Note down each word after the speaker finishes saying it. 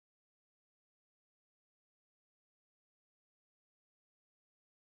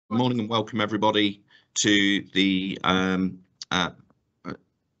Morning and welcome everybody to the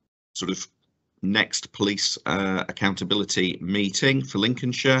sort of next police accountability meeting for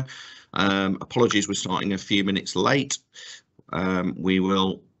Lincolnshire. Apologies, we're starting a few minutes late. We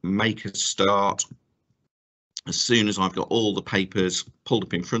will make a start as soon as I've got all the papers pulled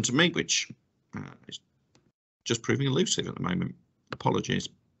up in front of me, which is just proving elusive at the moment. Apologies.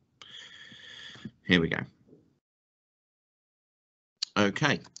 Here we go.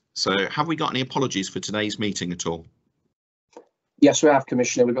 Okay, so have we got any apologies for today's meeting at all? Yes, we have,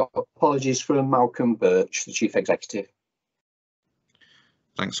 Commissioner. We've got apologies from Malcolm Birch, the Chief Executive.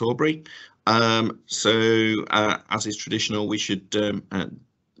 Thanks, Aubrey. As is traditional, we should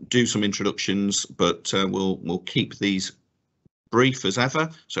do some introductions, but we'll keep these brief as ever,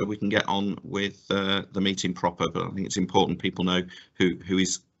 so we can get on with the meeting proper. But I think it's important people know who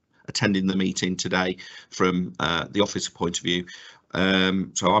is attending the meeting today from the officer point of view.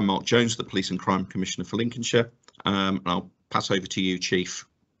 So I'm Marc Jones, the Police and Crime Commissioner for Lincolnshire. I'll pass over to you, Chief,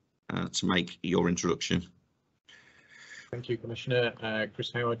 to make your introduction. Thank you, Commissioner.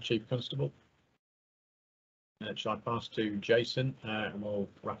 Chris Howard, Chief Constable. Shall I pass to Jason and we'll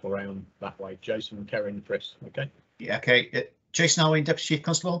wrap around that way? Jason, Karen, Chris, okay? Yeah, okay. Jason Alwyn, Deputy Chief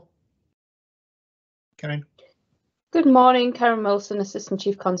Constable. Karen. Good morning, Karen Wilson, Assistant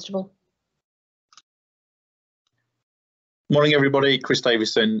Chief Constable. Morning, everybody. Chris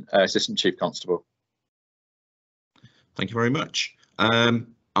Davison, Assistant Chief Constable. Thank you very much.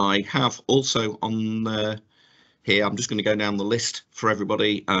 I have also on here, I'm just going to go down the list for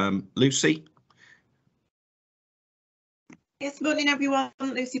everybody. Lucy. Yes, morning everyone.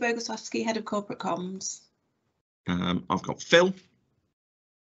 Lucy Boguslavsky, Head of Corporate Comms. I've got Phil.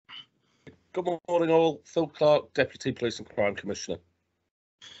 Good morning all. Phil Clark, Deputy Police and Crime Commissioner.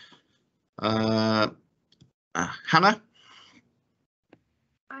 Hannah.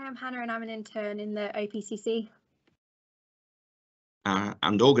 I am Hannah and I'm an intern in the OPCC.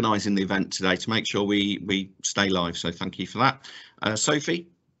 And organising the event today to make sure we stay live, so thank you for that. Sophie.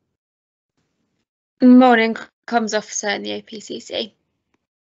 Morning, Comms Officer in the OPCC.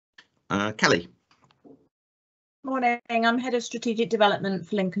 Kelly. Morning, I'm Head of Strategic Development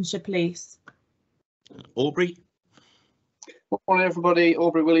for Lincolnshire Police. Aubrey. Morning, everybody.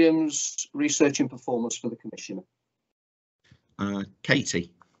 Aubrey Williams, Research and Performance for the Commissioner.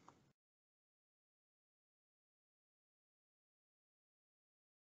 Katie.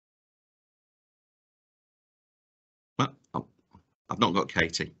 Well, I've not got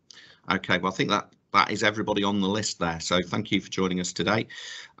Katie. Okay, well, I think that is everybody on the list there. So thank you for joining us today.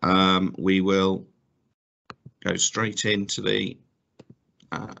 We will go straight into the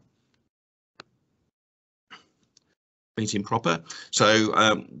meeting proper.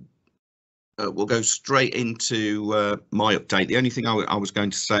 So we'll go straight into my update. The only thing I was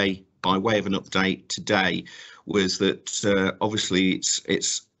going to say by way of an update today was that obviously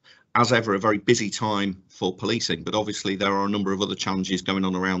it's as ever a very busy time for policing, but obviously there are a number of other challenges going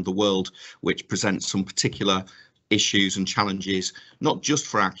on around the world which present some particular issues and challenges, not just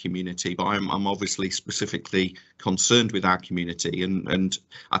for our community, but I'm obviously specifically concerned with our community, and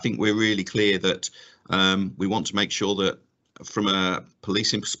I think we're really clear that we want to make sure that from a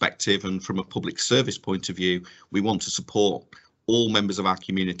policing perspective and from a public service point of view, we want to support all members of our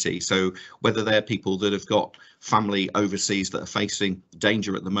community. So whether they're people that have got family overseas that are facing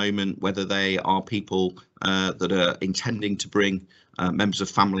danger at the moment, whether they are people that are intending to bring members of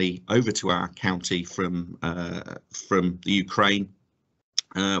family over to our county from the Ukraine,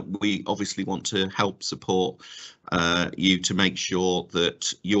 we obviously want to help support you to make sure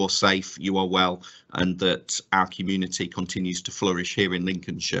that you're safe, you are well, and that our community continues to flourish here in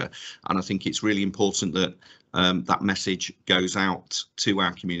Lincolnshire. And I think it's really important that that message goes out to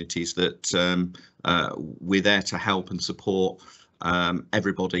our communities, that we're there to help and support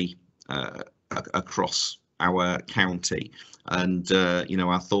everybody across our county. And you know,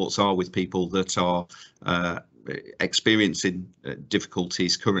 our thoughts are with people that are experiencing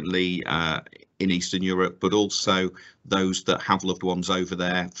difficulties currently in Eastern Europe, but also those that have loved ones over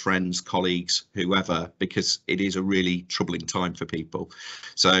there, friends, colleagues, whoever, because it is a really troubling time for people.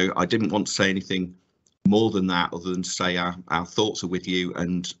 So I didn't want to say anything more than that, other than to say our thoughts are with you,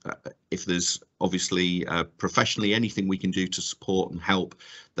 and if there's obviously professionally anything we can do to support and help,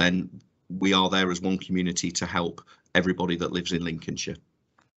 then we are there as one community to help everybody that lives in Lincolnshire.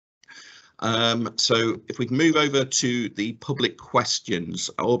 So if we can move over to the public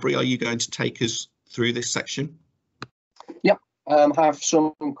questions. Aubrey, are you going to take us through this section? Yep, I have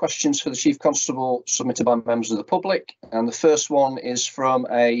some questions for the Chief Constable submitted by members of the public, and the first one is from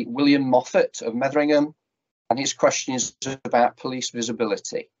a William Moffat of Metheringham, and his question is about police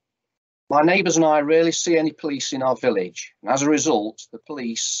visibility. My neighbours and I rarely see any police in our village, and as a result, the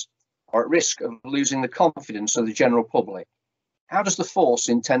police are at risk of losing the confidence of the general public. How does the force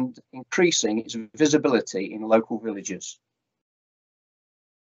intend increasing its visibility in local villages?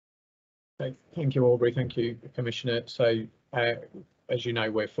 Thank you, Aubrey. Thank you, Commissioner. So, as you know,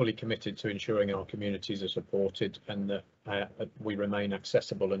 we're fully committed to ensuring our communities are supported and that we remain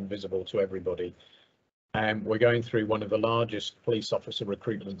accessible and visible to everybody. We're going through one of the largest police officer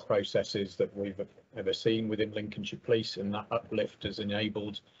recruitment processes that we've ever seen within Lincolnshire Police, and that uplift has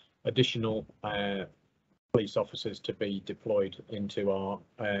enabled additional police officers to be deployed into our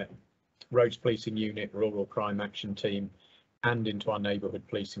roads policing unit, rural crime action team, and into our neighbourhood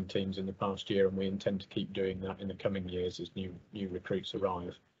policing teams in the past year, and we intend to keep doing that in the coming years as new recruits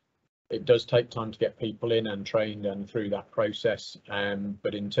arrive. It does take time to get people in and trained and through that process,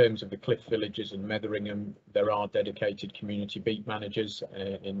 but in terms of the Cliff Villages and Metheringham, there are dedicated community beat managers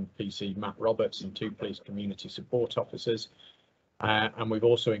in PC Matt Roberts and 2 police community support officers, and we've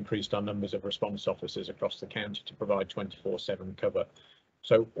also increased our numbers of response officers across the county to provide 24/7 cover.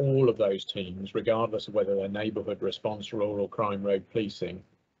 So all of those teams, regardless of whether they're neighbourhood response, rural crime, road policing,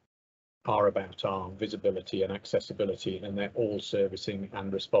 are about our visibility and accessibility, and they're all servicing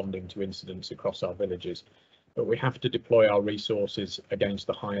and responding to incidents across our villages. But we have to deploy our resources against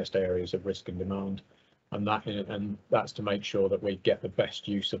the highest areas of risk and demand, and that's to make sure that we get the best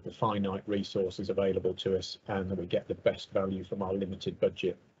use of the finite resources available to us and that we get the best value from our limited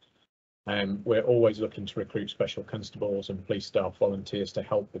budget. We're always looking to recruit special constables and police staff volunteers to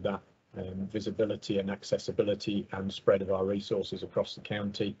help with that visibility and accessibility and spread of our resources across the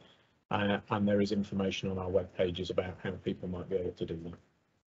county. And there is information on our web pages about how people might be able to do that.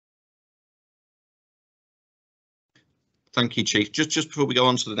 Thank you, Chief. Just before we go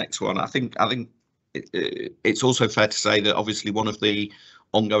on to the next one, I think it's also fair to say that obviously one of the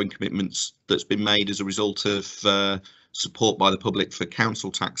ongoing commitments that's been made as a result of support by the public for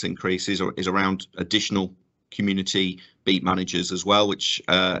council tax increases is around additional community beat managers as well, which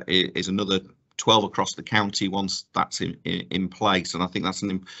is another 12 across the county once that's in place. And I think that's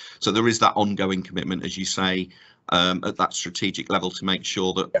so there is that ongoing commitment, as you say, at that strategic level to make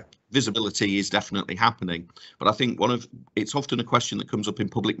sure that visibility is definitely happening. But I think it's often a question that comes up in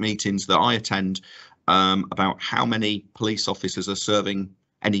public meetings that I attend about how many police officers are serving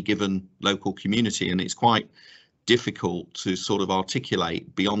any given local community, and it's quite difficult to sort of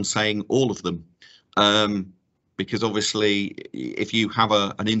articulate beyond saying all of them, because obviously if you have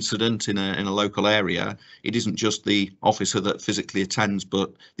an incident in a local area, it isn't just the officer that physically attends,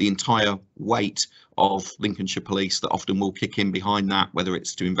 but the entire weight of Lincolnshire Police that often will kick in behind that, whether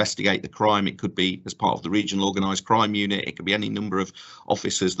it's to investigate the crime, it could be as part of the regional organised crime unit, it could be any number of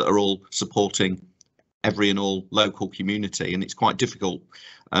officers that are all supporting every and all local community, and it's quite difficult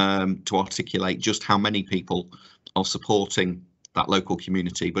to articulate just how many people are supporting that local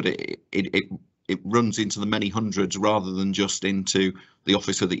community, but it runs into the many hundreds rather than just into the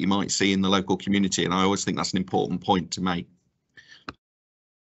officer that you might see in the local community, and I always think that's an important point to make.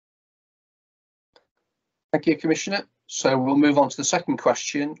 Thank you, Commissioner. So we'll move on to the second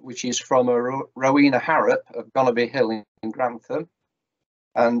question, which is from Rowena Harrop of Gonaby Hill in Grantham.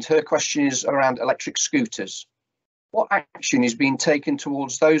 And her question is around electric scooters. What action is being taken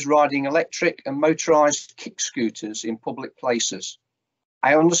towards those riding electric and motorised kick scooters in public places?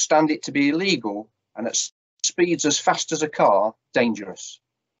 I understand it to be illegal and at speeds as fast as a car, dangerous.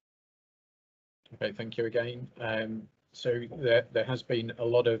 Okay, thank you again. So there has been a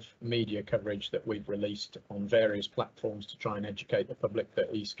lot of media coverage that we've released on various platforms to try and educate the public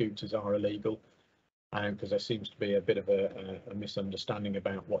that e-scooters are illegal, because there seems to be a bit of a misunderstanding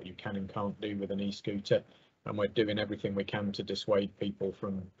about what you can and can't do with an e-scooter, and we're doing everything we can to dissuade people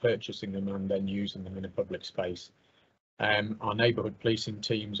from purchasing them and then using them in a public space. Our neighbourhood policing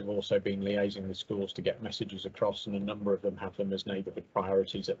teams have also been liaising with schools to get messages across, and a number of them have them as neighbourhood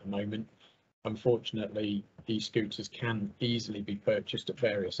priorities at the moment. Unfortunately, e-scooters can easily be purchased at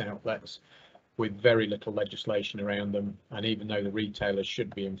various outlets with very little legislation around them, and even though the retailers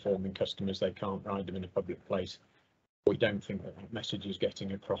should be informing customers they can't ride them in a public place, we don't think that message is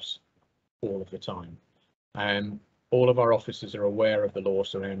getting across all of the time. All of our officers are aware of the law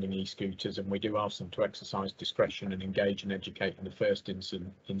surrounding e-scooters, and we do ask them to exercise discretion and engage and educate in the first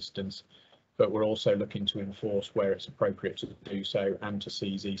instance, but we're also looking to enforce where it's appropriate to do so and to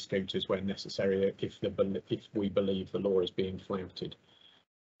seize e-scooters when necessary if we believe the law is being flouted.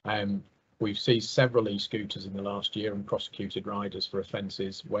 We've seized several e-scooters in the last year and prosecuted riders for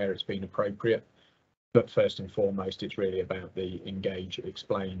offences where it's been appropriate, but first and foremost it's really about the engage,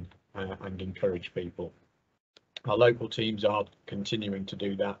 explain and encourage people. Our local teams are continuing to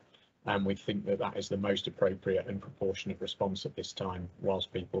do that, and we think that that is the most appropriate and proportionate response at this time,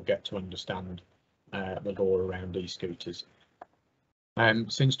 whilst people get to understand the law around e-scooters.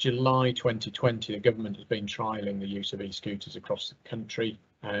 Since July 2020, the government has been trialling the use of e-scooters across the country.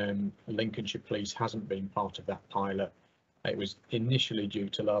 Lincolnshire Police hasn't been part of that pilot. It was initially due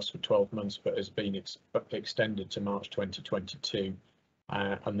to last for 12 months, but has been extended to March 2022.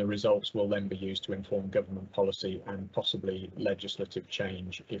 And the results will then be used to inform government policy and possibly legislative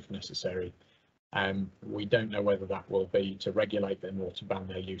change if necessary. We don't know whether that will be to regulate them or to ban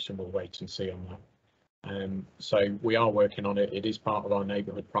their use, and we'll wait and see on that. So we are working on it. It is part of our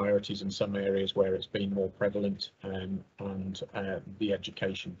neighbourhood priorities in some areas where it's been more prevalent, and the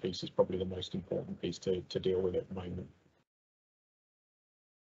education piece is probably the most important piece to deal with at the moment.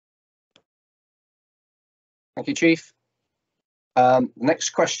 Thank you, Chief.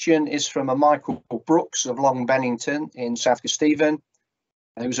 Next question is from a Michael Brooks of Long Bennington in South Kesteven,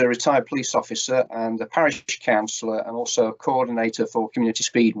 who's a retired police officer and a parish councillor and also a coordinator for Community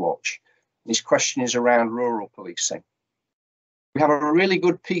Speed Watch. His question is around rural policing. We have a really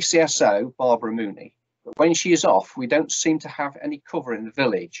good PCSO, Barbara Mooney, but when she is off, we don't seem to have any cover in the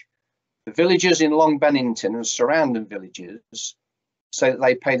village. The villagers in Long Bennington and surrounding villages say that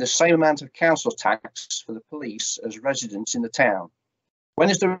they pay the same amount of council tax for the police as residents in the town. When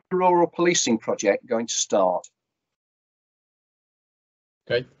is the rural policing project going to start?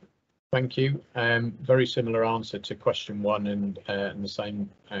 Okay, thank you. Very similar answer to question one, and the same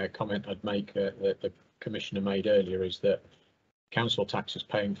comment I'd make that the Commissioner made earlier, is that council tax is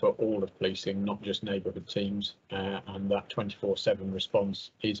paying for all of policing, not just neighbourhood teams, and that 24/7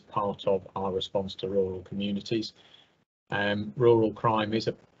 response is part of our response to rural communities. Rural crime is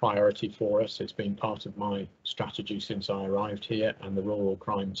a priority for us. It's been part of my strategy since I arrived here, and the rural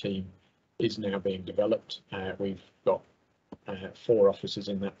crime team is now being developed. We've got 4 officers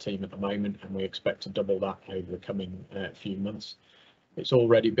in that team at the moment, and we expect to double that over the coming few months. It's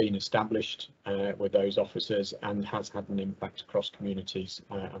already been established with those officers and has had an impact across communities,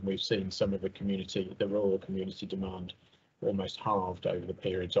 and we've seen some of the rural community demand almost halved over the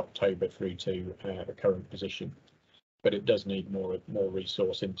periods October through to the current position. But it does need more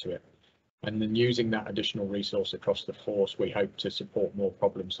resource into it. And then using that additional resource across the force, we hope to support more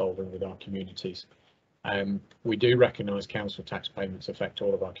problem solving with our communities. We do recognise council tax payments affect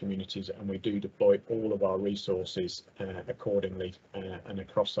all of our communities, and we do deploy all of our resources accordingly and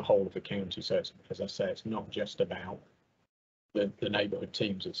across the whole of the county. So it's, as I say, it's not just about the neighbourhood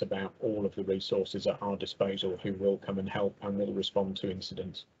teams, it's about all of the resources at our disposal who will come and help and will respond to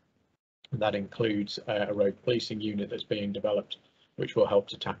incidents. That includes a road policing unit that's being developed, which will help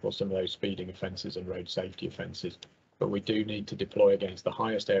to tackle some of those speeding offences and road safety offences. But we do need to deploy against the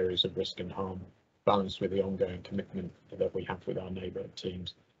highest areas of risk and harm, balanced with the ongoing commitment that we have with our neighbourhood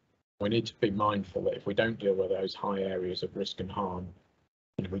teams. We need to be mindful that if we don't deal with those high areas of risk and harm,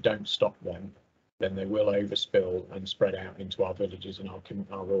 and if we don't stop them, then they will overspill and spread out into our villages and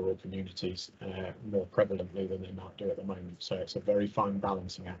our rural communities more prevalently than they might do at the moment. So it's a very fine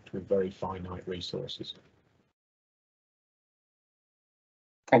balancing act with very finite resources.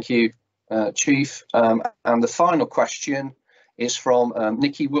 Thank you, Chief. And the final question is from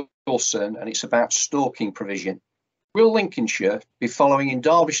Nikki Wilson, and it's about stalking provision. Will Lincolnshire be following in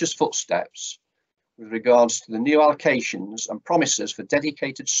Derbyshire's footsteps with regards to the new allocations and promises for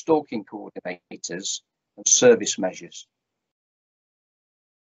dedicated stalking coordinators and service measures?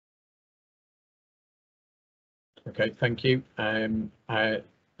 Okay, thank you.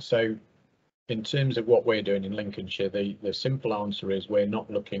 So in terms of what we're doing in Lincolnshire, the simple answer is we're not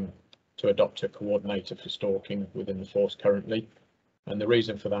looking to adopt a coordinator for stalking within the force currently. And the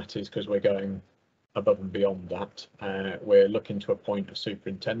reason for that is because we're going above and beyond that. We're looking to appoint a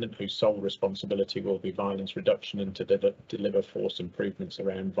superintendent whose sole responsibility will be violence reduction and to deliver force improvements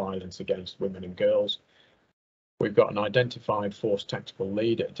around violence against women and girls. We've got an identified force tactical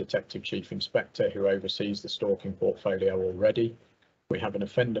lead, a detective chief inspector who oversees the stalking portfolio already. We have an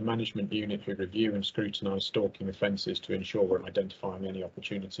offender management unit who review and scrutinise stalking offences to ensure we're identifying any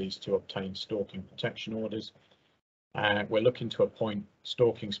opportunities to obtain stalking protection orders. We're looking to appoint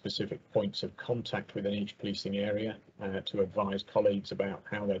stalking specific points of contact within each policing area to advise colleagues about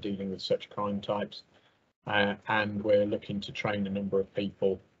how they're dealing with such crime types. And we're looking to train a number of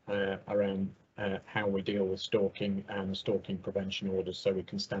people around how we deal with stalking and stalking prevention orders, so we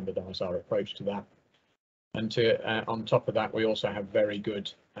can standardise our approach to that. And on top of that, we also have very good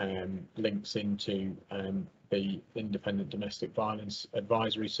links into the Independent Domestic Violence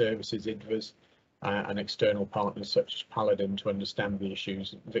Advisory Services, IDVAs, and external partners such as Paladin to understand the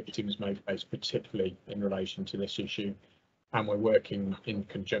issues victims may face, particularly in relation to this issue. and we're working in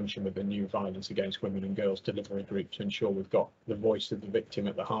conjunction with the new Violence Against Women and Girls Delivery Group to ensure we've got the voice of the victim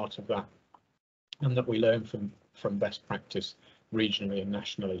at the heart of that, and that we learn from best practice regionally and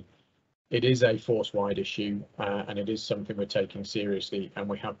nationally. It is a force-wide issue, and it is something we're taking seriously, and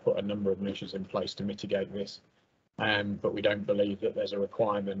we have put a number of measures in place to mitigate this. But we don't believe that there's a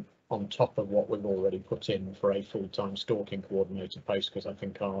requirement on top of what we've already put in for a full-time stalking coordinator post, because I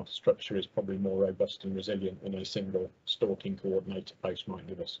think our structure is probably more robust and resilient than a single stalking coordinator post might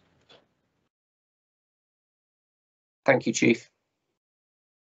give us. Thank you, Chief.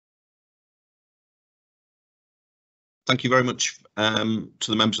 Thank you very much to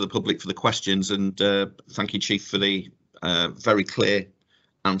the members of the public for the questions, and thank you, Chief, for the very clear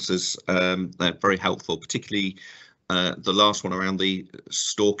answers. They're very helpful, particularly the last one around the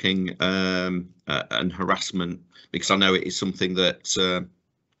stalking and harassment, because I know it is something that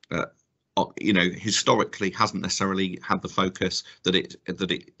you know, historically hasn't necessarily had the focus that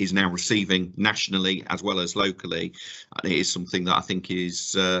it is now receiving nationally as well as locally, and it is something that I think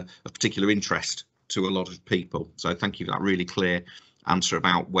is of particular interest to a lot of people. So thank you for that really clear answer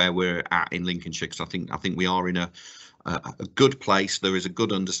about where we're at in Lincolnshire, because I think we are in a good place. There is a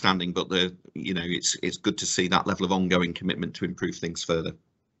good understanding, but you know, it's good to see that level of ongoing commitment to improve things further.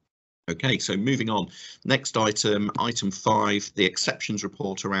 Okay, so moving on. Next item 5, the exceptions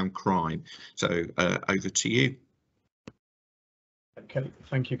report around crime. So over to you. Okay,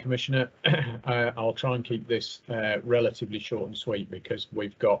 thank you, Commissioner. I'll try and keep this relatively short and sweet, because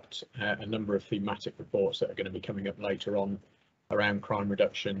we've got a number of thematic reports that are going to be coming up later on around crime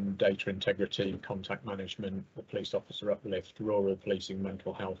reduction, data integrity, contact management, the police officer uplift, rural policing,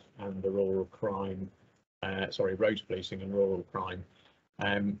 mental health, and the rural crime, roads policing and rural crime.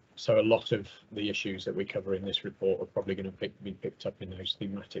 So a lot of the issues that we cover in this report are probably going to be picked up in those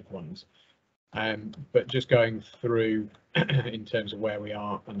thematic ones. But just going through in terms of where we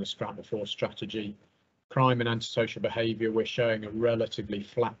are and the force strategy, crime and antisocial behaviour, we're showing a relatively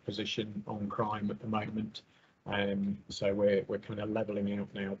flat position on crime at the moment. So we're kind of levelling out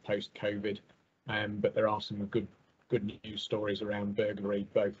now post COVID, but there are some good news stories around burglary,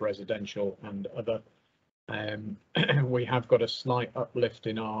 both residential and other. We have got a slight uplift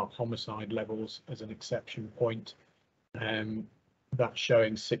in our homicide levels as an exception point. That's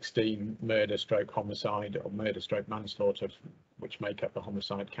showing 16 murder/homicide or murder/manslaughter, which make up the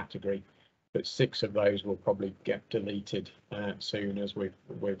homicide category, but 6 of those will probably get deleted soon, as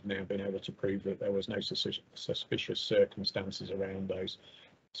we've now been able to prove that there was no suspicious circumstances around those.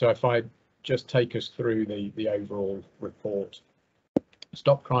 So if I just take us through the overall report,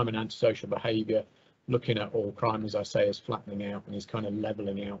 stop crime and antisocial behaviour, looking at all crime, as I say, is flattening out and is kind of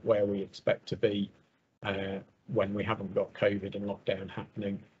levelling out where we expect to be when we haven't got COVID and lockdown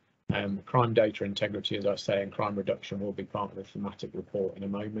happening. Crime data integrity, as I say, and crime reduction will be part of the thematic report in a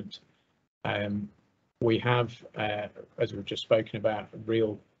moment. We have, as we've just spoken about,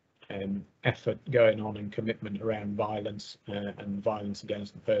 real effort going on and commitment around violence and violence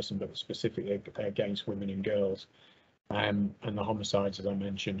against the person, but specifically against women and girls. And the homicides, as I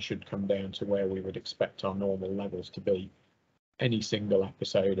mentioned, should come down to where we would expect our normal levels to be. Any single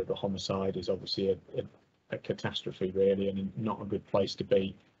episode of a homicide is obviously a catastrophe, really, and not a good place to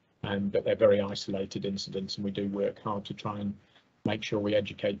be. But they're very isolated incidents, and we do work hard to try and make sure we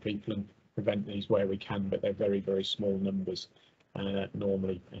educate people and prevent these where we can, but they're very, very small numbers,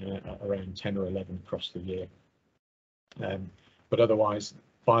 normally around 10 or 11 across the year. But otherwise,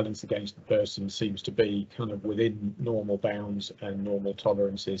 violence against the person seems to be kind of within normal bounds and normal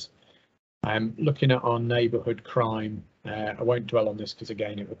tolerances. Looking at our neighbourhood crime, I won't dwell on this because,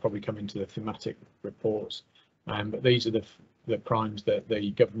 again, it will probably come into the thematic reports, but these are the crimes that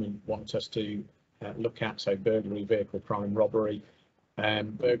the government wants us to look at. So burglary, vehicle crime, robbery.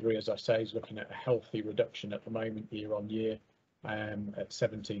 Burglary, as I say, is looking at a healthy reduction at the moment, year on year, at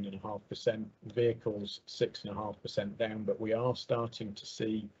 17.5%. Vehicles 6.5% down, but we are starting to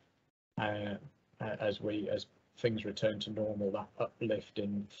see, as things return to normal, that uplift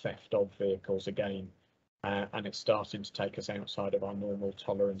in theft of vehicles again, and it's starting to take us outside of our normal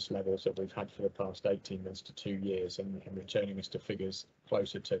tolerance levels that we've had for the past 18 months to 2 years, and returning us to figures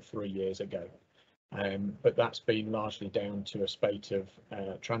closer to 3 years ago. But that's been largely down to a spate of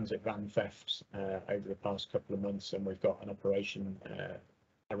transit van thefts over the past couple of months, and we've got an operation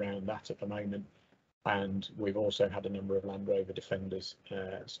around that at the moment. And we've also had a number of Land Rover Defenders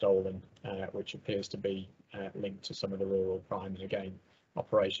stolen, which appears to be linked to some of the rural crime. And again,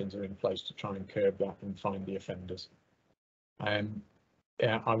 operations are in place to try and curb that and find the offenders.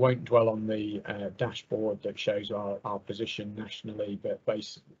 I won't dwell on the dashboard that shows our position nationally, but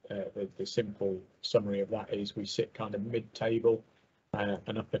the simple summary of that is we sit kind of mid-table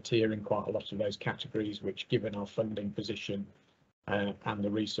and upper tier in quite a lot of those categories, which, given our funding position and the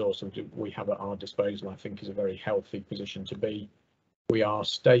resources we have at our disposal, I think is a very healthy position to be. We are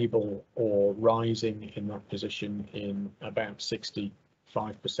stable or rising in that position in about 65%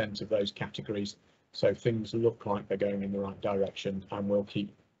 of those categories. So things look like they're going in the right direction, and we'll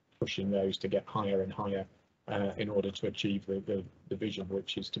keep pushing those to get higher and higher in order to achieve the vision,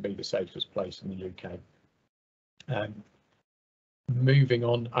 which is to be the safest place in the UK. Moving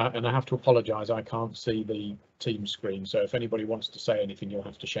on, and I have to apologise, I can't see the team screen, so if anybody wants to say anything, you'll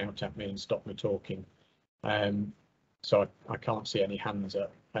have to shout at me and stop me talking. So I can't see any hands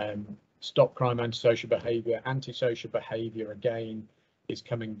up. Stop crime, antisocial behaviour. Antisocial behaviour, again, is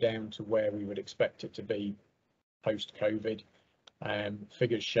coming down to where we would expect it to be post-COVID.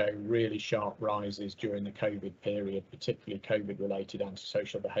 Figures show really sharp rises during the COVID period, particularly COVID-related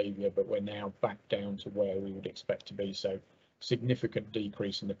antisocial behaviour, but we're now back down to where we would expect to be. So significant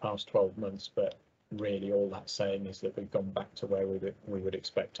decrease in the past 12 months, but really all that's saying is that we've gone back to where we would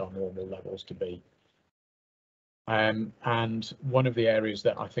expect our normal levels to be. And one of the areas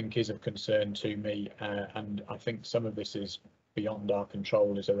that I think is of concern to me, and I think some of this is beyond our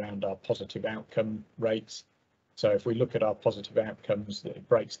control, is around our positive outcome rates. So if we look at our positive outcomes, it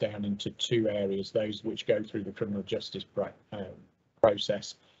breaks down into two areas: those which go through the criminal justice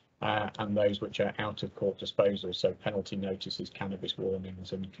process and those which are out of court disposal, so penalty notices, cannabis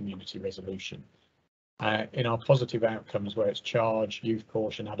warnings and community resolution. In our positive outcomes, where it's charge, youth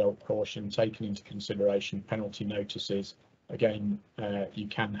caution, adult caution, taken into consideration penalty notices, again, you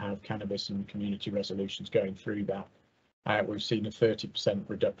can have cannabis and community resolutions going through that. We've seen a 30%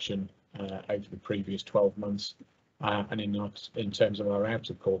 reduction over the previous 12 months, and in terms of our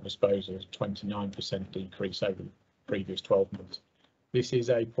out of court disposals, 29% decrease over the previous 12 months. This is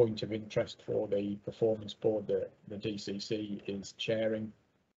a point of interest for the performance board that the DCC is chairing.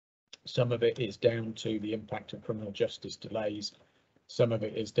 Some of it is down to the impact of criminal justice delays. Some of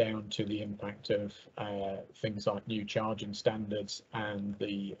it is down to the impact of things like new charging standards and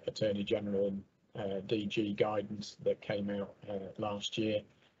the Attorney General and DG guidance that came out last year,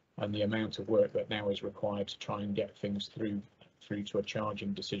 and the amount of work that now is required to try and get things through to a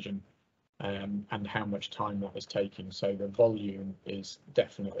charging decision, and how much time that is taking. So the volume is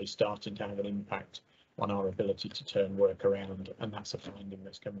definitely starting to have an impact on our ability to turn work around, and that's a finding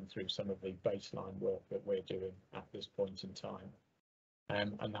that's coming through some of the baseline work that we're doing at this point in time.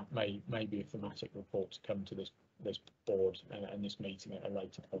 And that may be a thematic report to come to this board and this meeting at a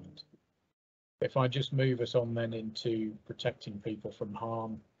later point. If I just move us on then into protecting people from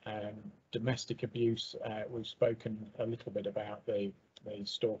harm, domestic abuse, we've spoken a little bit about the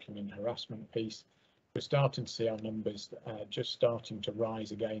stalking and harassment piece. We're starting to see our numbers just starting to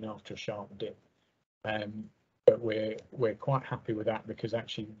rise again after a sharp dip. But we're quite happy with that, because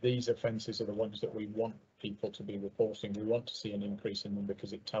actually these offences are the ones that we want people to be reporting. We want to see an increase in them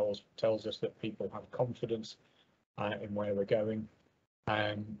because it tells us that people have confidence in where we're going.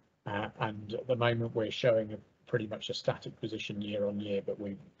 And at the moment we're showing pretty much a static position year on year, but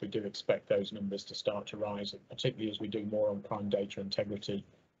we do expect those numbers to start to rise, particularly as we do more on crime data integrity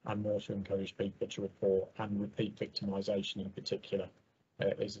and more to encourage people to report, and repeat victimisation in particular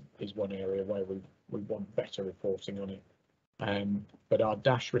is one area where we want better reporting on it. But our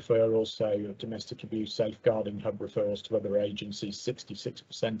DASH referrals, so domestic abuse safeguarding hub referrals to other agencies,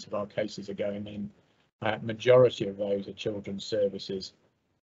 66% of our cases are going in. Majority of those are children's services,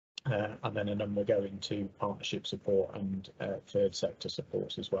 and then a number going to partnership support and third sector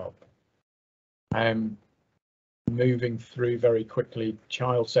supports as well. Moving through very quickly,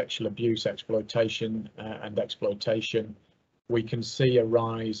 child sexual abuse, exploitation and exploitation. We can see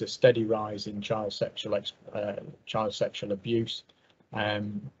a steady rise in child sexual abuse,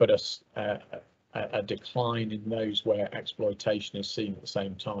 but a decline in those where exploitation is seen at the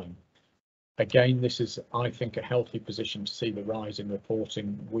same time. Again, this is, I think, a healthy position to see the rise in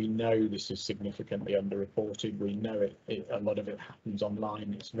reporting. We know this is significantly underreported. We know a lot of it happens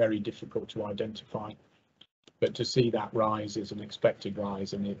online. It's very difficult to identify, but to see that rise is an expected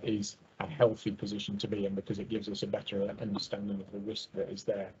rise, and it is a healthy position to be in because it gives us a better understanding of the risk that is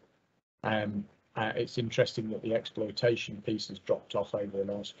there. It's interesting that the exploitation piece has dropped off over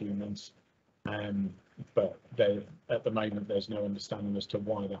the last few months, but at the moment there's no understanding as to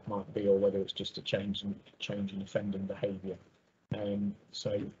why that might be, or whether it's just a change in offending behaviour.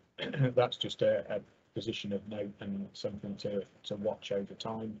 So that's just a position of note and something to watch over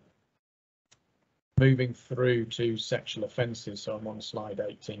time. Moving through to sexual offences, so I'm on slide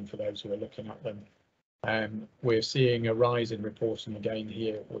 18 for those who are looking at them. We're seeing a rise in reporting again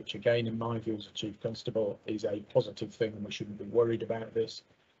here, which again, in my view as a Chief Constable, is a positive thing, and we shouldn't be worried about this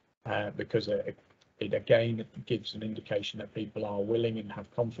because it again gives an indication that people are willing and have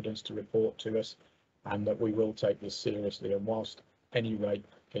confidence to report to us, and that we will take this seriously. And whilst any rape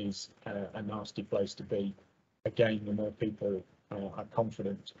is a nasty place to be, again, the more people are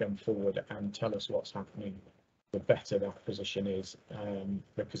confident to come forward and tell us what's happening, the better that position is,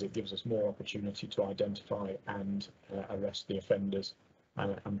 because it gives us more opportunity to identify and arrest the offenders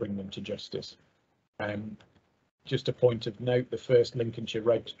and bring them to justice. Just a point of note, the first Lincolnshire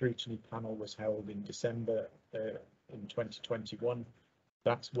Rape Scrutiny Panel was held in December in 2021.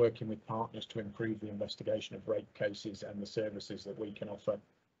 That's working with partners to improve the investigation of rape cases and the services that we can offer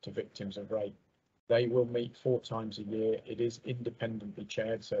to victims of rape. They will meet 4 times a year. It is independently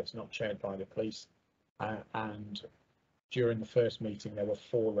chaired, so it's not chaired by the police. And during the first meeting, there were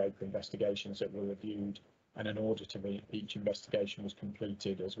 4 rape investigations that were reviewed, and an audit of each investigation was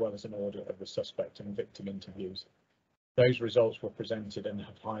completed, as well as an audit of the suspect and victim interviews. Those results were presented and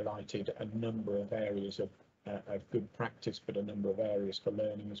have highlighted a number of areas of good practice, but a number of areas for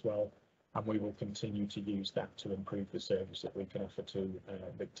learning as well. And we will continue to use that to improve the service that we can offer to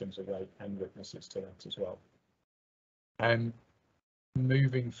victims of rape and witnesses to that as well.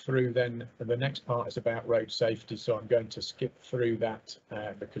 Moving through then, the next part is about road safety, so I'm going to skip through that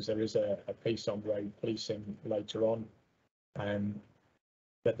because there is a piece on road policing later on.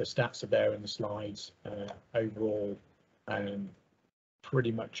 But the stats are there in the slides. Overall,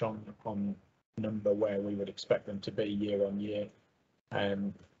 pretty much on number where we would expect them to be year on year.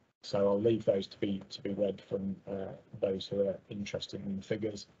 So I'll leave those to be read from those who are interested in the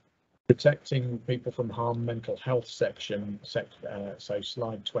figures. Protecting people from harm, mental health section, so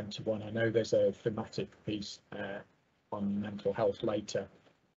slide 21. I know there's a thematic piece on mental health later,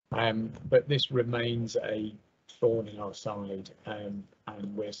 but this remains a thorn in our side, and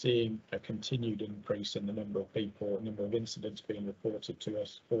we're seeing a continued increase in the number of incidents being reported to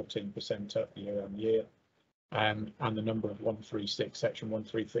us, 14% up year on year, and the number of section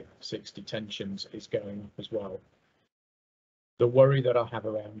 136 detentions is going up as well. The worry that I have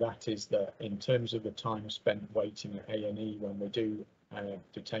around that is that in terms of the time spent waiting at A&E when we do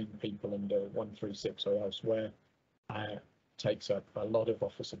detain people under 136 or elsewhere, takes up a lot of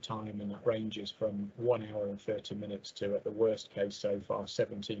officer time, and that ranges from 1 hour and 30 minutes to, at the worst case so far,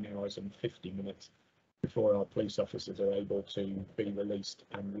 17 hours and 50 minutes before our police officers are able to be released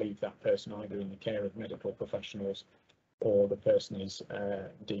and leave that person either in the care of medical professionals or the person is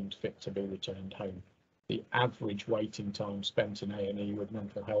deemed fit to be returned home. The average waiting time spent in A&E with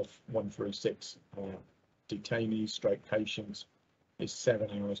mental health 136 detainees / patients is 7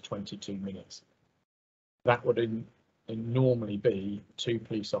 hours 22 minutes. That would normally be 2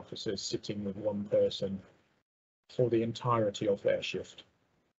 police officers sitting with 1 person for the entirety of their shift.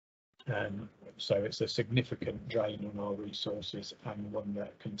 So it's a significant drain on our resources, and one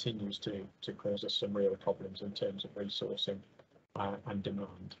that continues to cause us some real problems in terms of resourcing and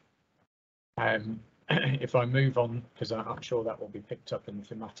demand. If I move on, because I'm sure that will be picked up in the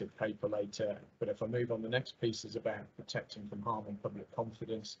thematic paper later, but if I move on, the next piece is about protecting from harm and public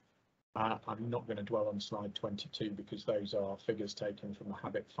confidence. I'm not going to dwell on slide 22 because those are figures taken from the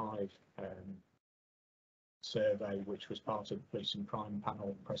Habit 5 survey, which was part of the Police and Crime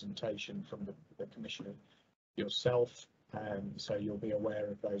Panel presentation from the Commissioner yourself, so you'll be aware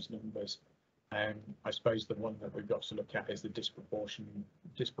of those numbers. I suppose the one that we've got to look at is the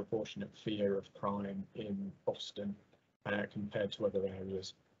disproportionate fear of crime in Boston compared to other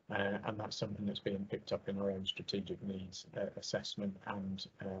areas, and that's something that's being picked up in our own strategic needs assessment and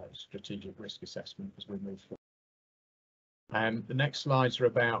strategic risk assessment as we move forward. The next slides are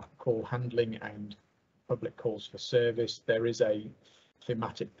about call handling and public calls for service. There is a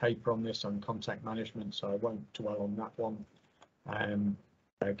thematic paper on this on contact management, so I won't dwell on that one.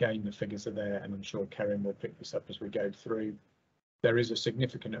 Again, the figures are there, and I'm sure Karen will pick this up as we go through. There is a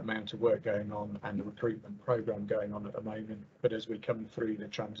significant amount of work going on and a recruitment programme going on at the moment, but as we come through the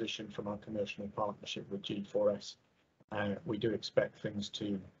transition from our commercial partnership with G4S, we do expect things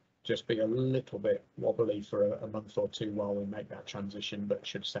to just be a little bit wobbly for a month or 2 while we make that transition, but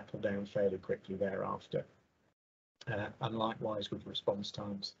should settle down fairly quickly thereafter. And likewise with response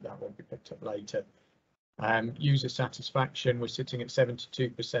times, that will be picked up later. User satisfaction, we're sitting at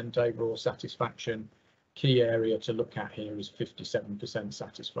 72% overall satisfaction. Key area to look at here is 57%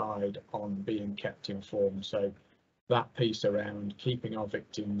 satisfied on being kept informed. So that piece around keeping our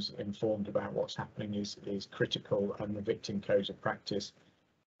victims informed about what's happening is critical, and the victim codes of practice.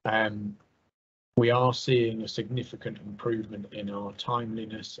 We are seeing a significant improvement in our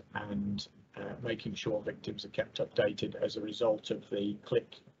timeliness and making sure victims are kept updated as a result of the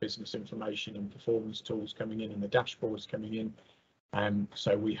click business information and performance tools coming in and the dashboards coming in.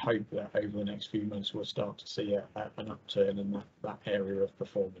 So we hope that over the next few months we'll start to see an upturn in that area of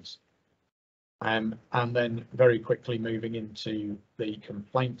performance. And then very quickly moving into the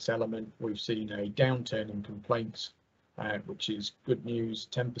complaints element, we've seen a downturn in complaints, which is good news,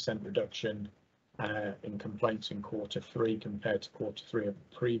 10% reduction in complaints in Q3 compared to Q3 of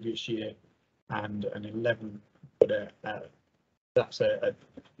the previous year, and an 11, but that's a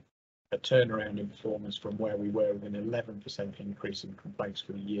turnaround in performance from where we were with an 11% increase in complaints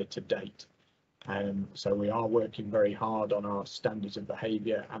for the year to date. So we are working very hard on our standards of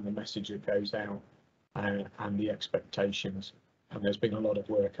behaviour and the message that goes out and the expectations. And there's been a lot of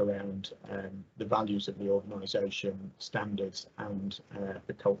work around the values of the organisation, standards, and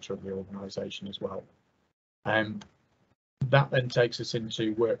the culture of the organisation as well. That then takes us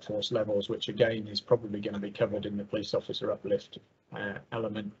into workforce levels, which again is probably going to be covered in the police officer uplift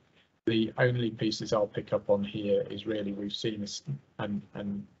element. The only pieces I'll pick up on here is really we've seen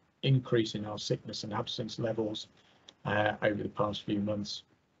an increase in our sickness and absence levels over the past few months.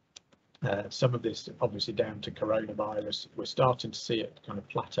 Some of this obviously down to coronavirus. We're starting to see it kind of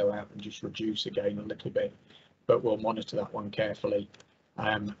plateau out and just reduce again a little bit, but we'll monitor that one carefully.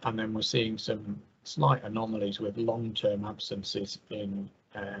 And then we're seeing some slight anomalies with long-term absences in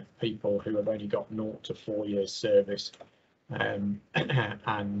people who have only got 0 to 4 years service, and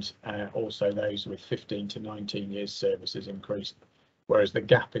also those with 15 to 19 years service has increased, whereas the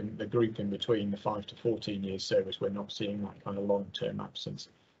gap in the group in between the 5 to 14 years service, we're not seeing that kind of long-term absence.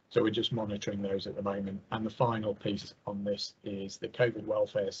 So we're just monitoring those at the moment. And the final piece on this is the COVID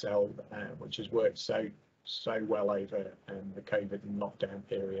welfare cell, which has worked so well over the COVID and lockdown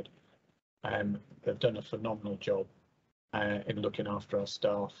period. They've done a phenomenal job in looking after our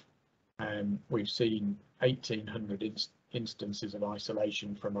staff. We've seen 1,800 instances of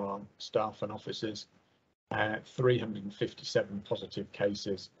isolation from our staff and officers, 357 positive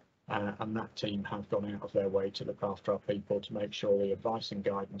cases, and that team have gone out of their way to look after our people to make sure the advice and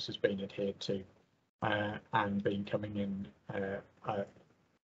guidance has been adhered to and been coming in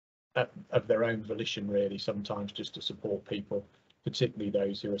of their own volition, really, sometimes just to support people, particularly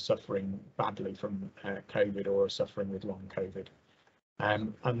those who are suffering badly from COVID or are suffering with long COVID.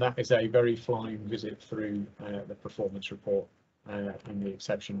 And that is a very flying visit through the performance report and the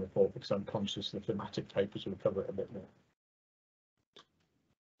exception report, because I'm conscious the thematic papers will cover it a bit more.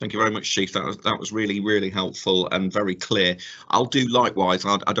 Thank you very much, Chief. That was really, really helpful and very clear. I'll do likewise.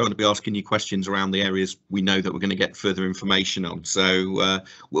 I don't want to be asking you questions around the areas we know that we're going to get further information on, so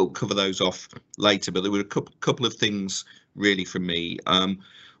we'll cover those off later. But there were a couple of things really from me,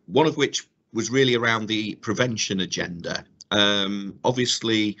 one of which was really around the prevention agenda.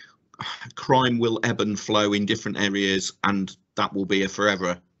 Obviously, crime will ebb and flow in different areas, and that will be a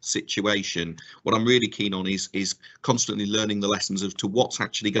forever situation. What I'm really keen on is constantly learning the lessons of to what's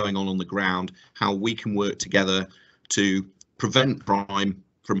actually going on the ground, how we can work together to prevent crime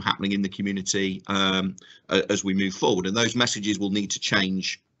from happening in the community as we move forward. And those messages will need to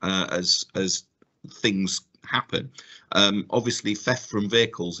change as things happen. Obviously, theft of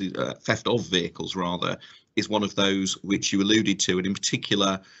vehicles rather, is one of those which you alluded to, and in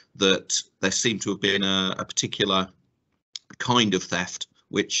particular that there seemed to have been a particular kind of theft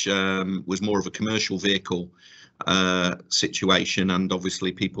which was more of a commercial vehicle situation, and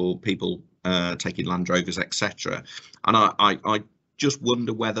obviously people taking Land Rovers, etc. And I just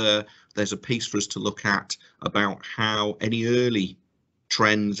wonder whether there's a piece for us to look at about how any early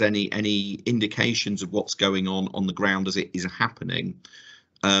trends, any indications of what's going on the ground as it is happening,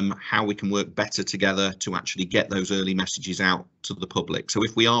 how we can work better together to actually get those early messages out to the public. So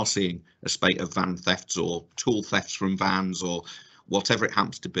if we are seeing a spate of van thefts or tool thefts from vans or whatever it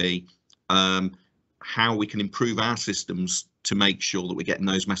happens to be, how we can improve our systems to make sure that we're getting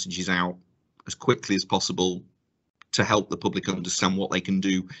those messages out as quickly as possible to help the public understand what they can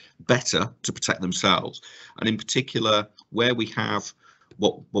do better to protect themselves. And in particular, where we have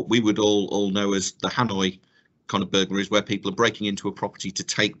what we would all know as the Hanoi kind of burglaries, where people are breaking into a property to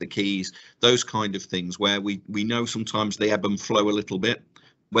take the keys, those kind of things where we know sometimes they ebb and flow a little bit,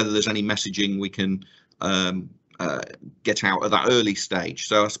 whether there's any messaging we can get out at that early stage.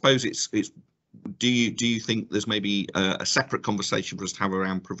 So I suppose it's do you think there's maybe a separate conversation for us to have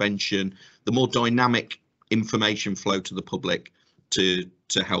around prevention, the more dynamic information flow to the public to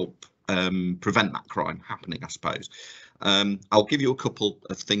help prevent that crime happening, I suppose. I'll give you a couple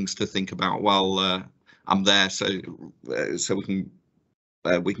of things to think about while I'm there, so we can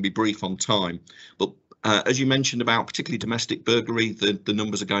we can be brief on time. But as you mentioned about particularly domestic burglary, the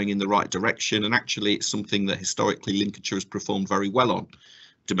numbers are going in the right direction, and actually it's something that historically Lincolnshire has performed very well on,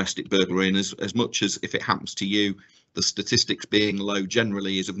 domestic burglary, and as much as if it happens to you, the statistics being low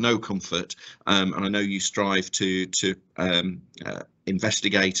generally is of no comfort, and I know you strive to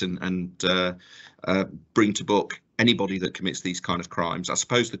investigate and bring to book anybody that commits these kind of crimes. I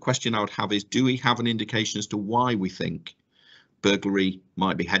suppose the question I would have is, do we have an indication as to why we think burglary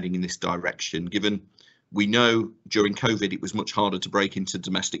might be heading in this direction, given we know during COVID it was much harder to break into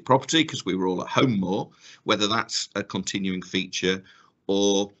domestic property because we were all at home more, whether that's a continuing feature,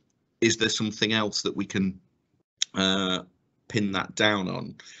 or is there something else that we can pin that down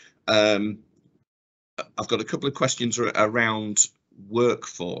on? I've got a couple of questions around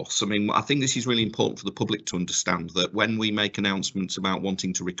workforce. I mean, I think this is really important for the public to understand, that when we make announcements about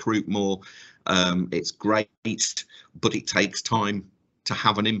wanting to recruit more, it's great, but it takes time to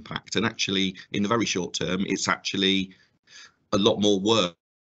have an impact, and actually in the very short term it's actually a lot more work.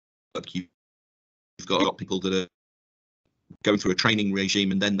 You've got a lot of people that are going through a training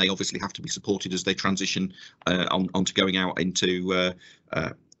regime, and then they obviously have to be supported as they transition onto going out into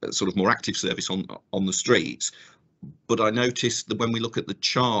sort of more active service on the streets. But I noticed that when we look at the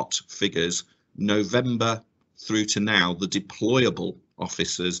chart figures, November through to now, the deployable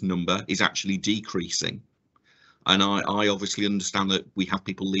officers number is actually decreasing. And I obviously understand that we have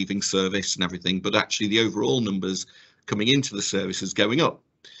people leaving service and everything, but actually the overall numbers coming into the service is going up,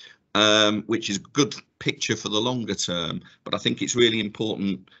 which is a good picture for the longer term. But I think it's really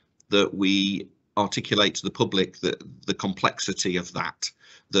important that we articulate to the public that the complexity of that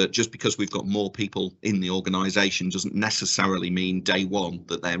just because we've got more people in the organisation doesn't necessarily mean day one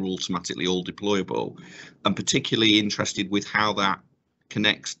that they're automatically all deployable. I'm particularly interested with how that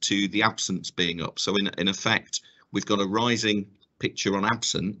connects to the absence being up. So in effect, we've got a rising picture on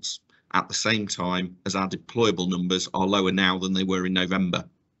absence at the same time as our deployable numbers are lower now than they were in November.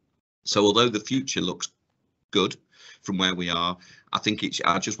 So although the future looks good from where we are, I think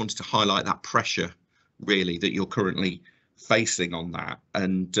I just wanted to highlight that pressure really that you're currently facing on that.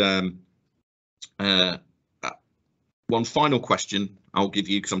 And one final question I'll give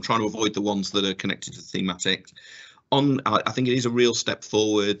you, because I'm trying to avoid the ones that are connected to thematics. I think it is a real step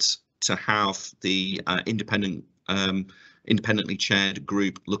forward to have the independently chaired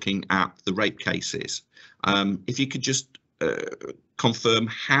group looking at the rape cases. If you could just confirm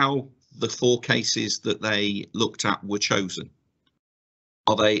how the 4 cases that they looked at were chosen.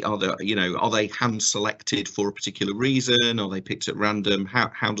 Are they hand selected for a particular reason? Are they picked at random?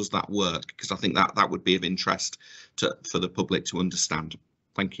 How does that work? Because I think that would be of interest for the public to understand.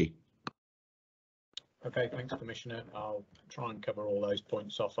 Thank you. Okay, thanks, Commissioner. I'll try and cover all those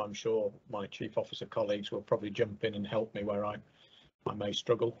points off. I'm sure my chief officer colleagues will probably jump in and help me where I may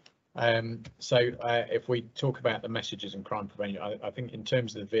struggle. If we talk about the messages and crime prevention, I think in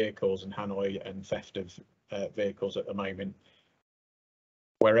terms of the vehicles and Hanoi and theft of vehicles at the moment,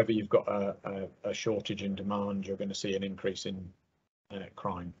 wherever you've got a shortage in demand, you're going to see an increase in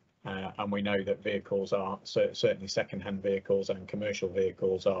crime. And we know that vehicles are, certainly second-hand vehicles and commercial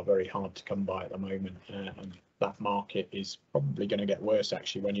vehicles are very hard to come by at the moment. And that market is probably going to get worse,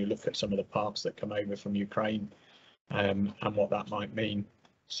 actually, when you look at some of the parts that come over from Ukraine and what that might mean.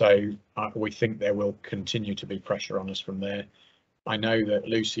 So we think there will continue to be pressure on us from there. I know that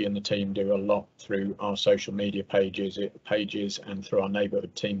Lucy and the team do a lot through our social media pages and through our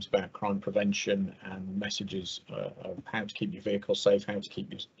neighbourhood teams about crime prevention and messages of how to keep your vehicle safe, how to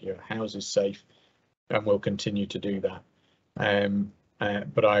keep your houses safe, and we'll continue to do that.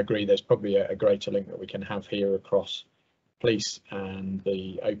 But I agree there's probably a greater link that we can have here across police and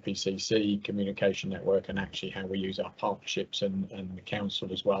the OPCC communication network, and actually how we use our partnerships and the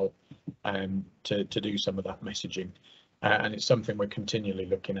council as well to do some of that messaging. And it's something we're continually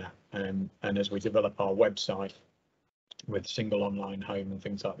looking at, and as we develop our website with single online home and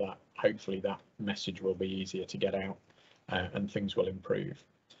things like that, hopefully that message will be easier to get out and things will improve.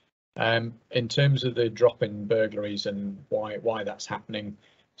 In terms of the drop in burglaries and why that's happening,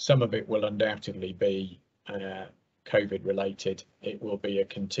 some of it will undoubtedly be COVID related. It will be a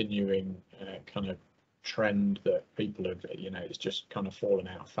continuing kind of trend that people have, it's just kind of fallen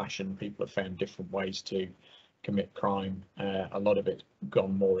out of fashion. People have found different ways to commit crime. A lot of it's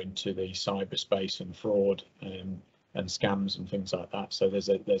gone more into the cyberspace and fraud and scams and things like that. So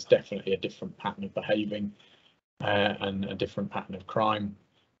there's definitely a different pattern of behaving and a different pattern of crime,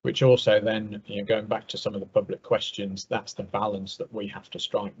 which also then, going back to some of the public questions, that's the balance that we have to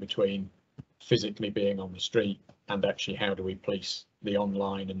strike between physically being on the street and actually how do we police the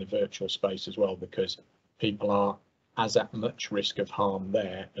online and the virtual space as well, because people are as at much risk of harm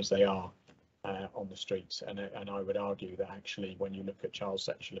there as they are on the streets. And I would argue that actually, when you look at child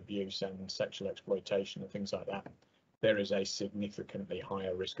sexual abuse and sexual exploitation and things like that, there is a significantly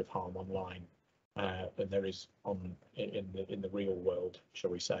higher risk of harm online than there is in the real world,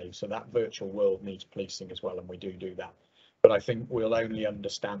 shall we say. So that virtual world needs policing as well, and we do that. But I think we'll only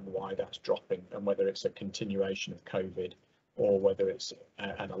understand why that's dropping, and whether it's a continuation of COVID or whether it's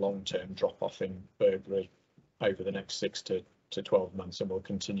a long-term drop-off in burglary over the next 6 to 12 months, and we'll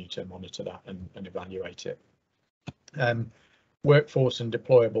continue to monitor that and evaluate it. Workforce and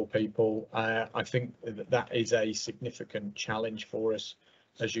deployable people, I think that is a significant challenge for us.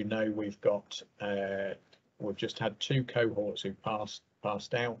 As you know, we've just had 2 cohorts who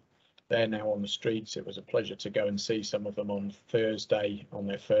passed out. They're now on the streets. It was a pleasure to go and see some of them on Thursday on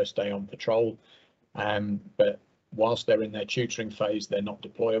their first day on patrol. But whilst they're in their tutoring phase, they're not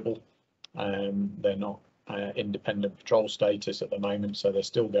deployable. They're not independent patrol status at the moment, so they're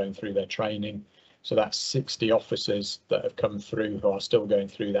still going through their training. So that's 60 officers that have come through who are still going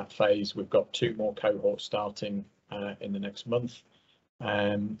through that phase. We've got 2 more cohorts starting in the next month,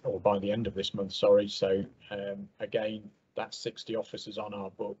 or by the end of this month, sorry. So again, that's 60 officers on our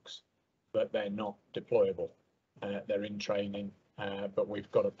books, but they're not deployable. They're in training, but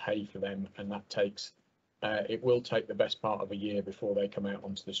we've got to pay for them, and that takes it will take the best part of a year before they come out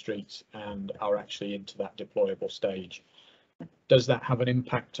onto the streets and are actually into that deployable stage. Does that have an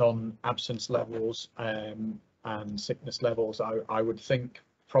impact on absence levels and sickness levels? I would think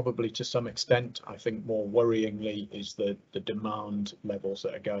probably to some extent. I think more worryingly is the demand levels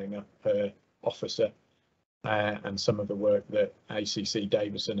that are going up per officer, and some of the work that ACC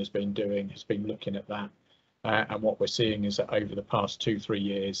Davison has been doing has been looking at that. And what we're seeing is that over the past 2-3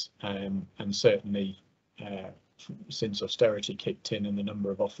 years, and certainly since austerity kicked in and the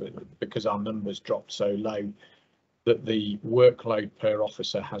number of officers, because our numbers dropped so low, that the workload per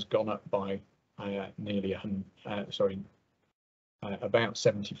officer has gone up by nearly about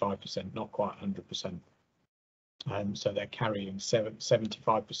 75%, not quite 100%. So they're carrying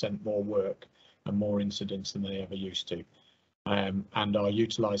 75% more work and more incidents than they ever used to. And our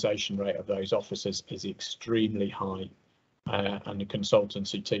utilisation rate of those officers is extremely high. And the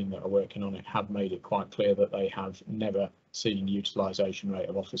consultancy team that are working on it have made it quite clear that they have never seen utilisation rate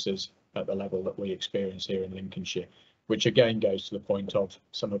of officers at the level that we experience here in Lincolnshire, which again goes to the point of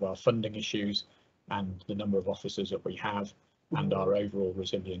some of our funding issues and the number of officers that we have and our overall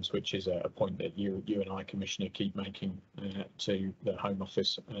resilience, which is a point that you and I, Commissioner, keep making to the Home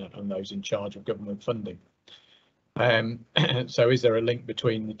Office and those in charge of government funding. So is there a link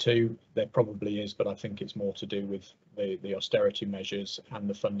between the two? There probably is, but I think it's more to do with the austerity measures and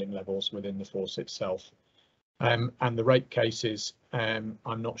the funding levels within the force itself. And the rape cases, I'm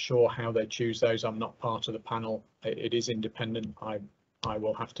not sure how they choose those. I'm not part of the panel. It is independent. I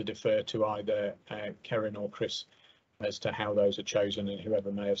will have to defer to either Karen or Chris as to how those are chosen, and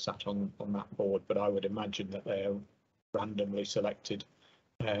whoever may have sat on that board, but I would imagine that they are randomly selected.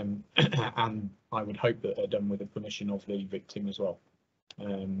 And I would hope that they're done with the permission of the victim as well.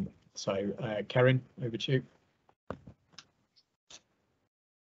 So Karen, over to you.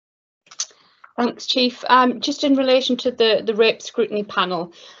 Thanks, Chief. Just in relation to the rape scrutiny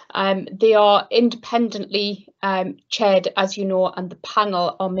panel, they are independently chaired, as you know, and the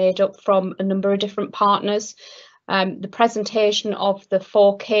panel are made up from a number of different partners. The presentation of the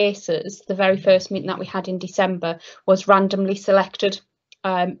 4 cases, the very first meeting that we had in December, was randomly selected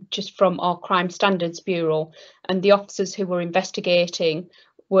just from our Crime Standards Bureau, and the officers who were investigating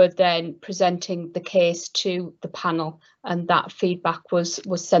were then presenting the case to the panel, and that feedback was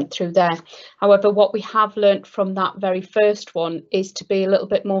sent through there. However, what we have learnt from that very first one is to be a little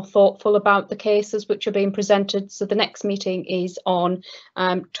bit more thoughtful about the cases which are being presented. So the next meeting is on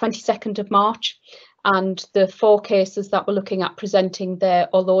 22nd of March. And the 4 cases that we're looking at presenting there,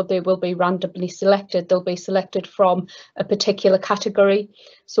 although they will be randomly selected, they'll be selected from a particular category.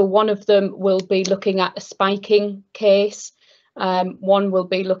 So one of them will be looking at a spiking case, one will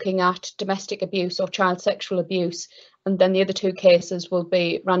be looking at domestic abuse or child sexual abuse, and then the other 2 cases will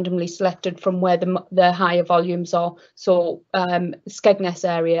be randomly selected from where the higher volumes are, so Skegness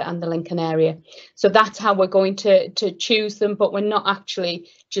area and the Lincoln area. So that's how we're going to choose them, but we're not actually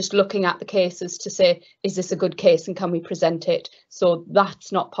just looking at the cases to say, is this a good case and can we present it? So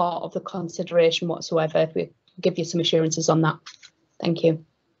that's not part of the consideration whatsoever. We give you some assurances on that. Thank you.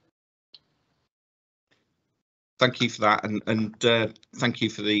 Thank you for that, and thank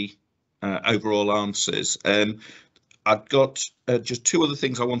you for the overall answers. I've got just 2 other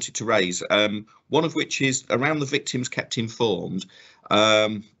things I wanted to raise, one of which is around the victims kept informed.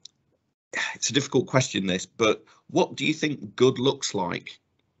 it's a difficult question, this, but what do you think good looks like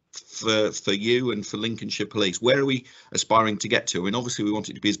for you and for Lincolnshire Police? Where are we aspiring to get to? I mean, obviously we want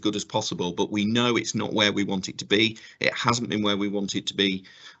it to be as good as possible, but we know it's not where we want it to be. It hasn't been where we want it to be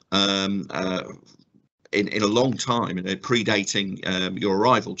in a long time, predating your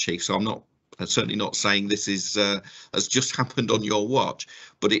arrival, Chief. So I'm certainly not saying this is has just happened on your watch,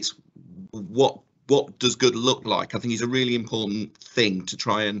 but it's what does good look like? I think is a really important thing to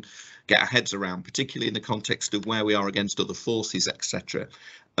try and get our heads around, particularly in the context of where we are against other forces, etc.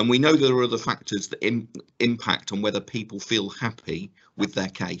 And we know there are other factors that impact on whether people feel happy with their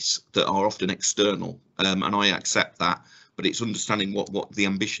case that are often external, and I accept that, but it's understanding what the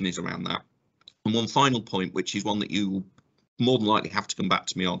ambition is around that. And one final point, which is one that you more than likely have to come back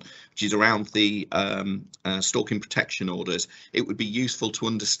to me on, which is around the stalking protection orders. It would be useful to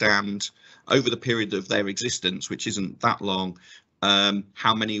understand over the period of their existence, which isn't that long,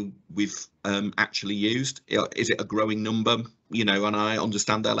 how many we've actually used. Is it a growing number? You know, and I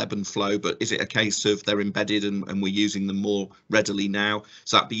understand they'll ebb and flow, but is it a case of they're embedded and we're using them more readily now?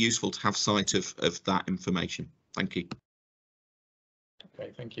 So that'd be useful to have sight of that information. Thank you.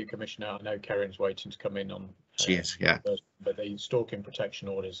 Okay, thank you, Commissioner. I know Karen's waiting to come in on. Yes, yeah. But the stalking protection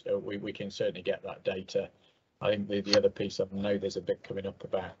orders, we can certainly get that data. I think the other piece, I know there's a bit coming up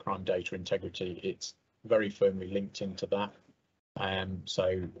about crime data integrity. It's very firmly linked into that.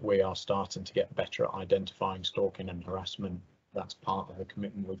 So we are starting to get better at identifying stalking and harassment. That's part of the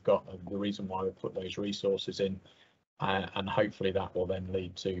commitment we've got, and the reason why we put those resources in. And hopefully that will then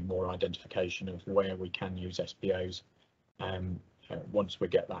lead to more identification of where we can use SPOs. Once we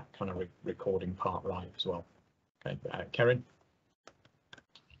get that kind of recording part right as well. Okay, Karen.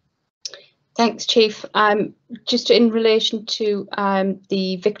 Thanks, Chief. Just in relation to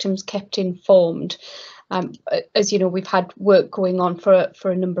the victims kept informed, as you know, we've had work going on for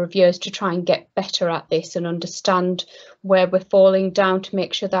a number of years to try and get better at this and understand where we're falling down to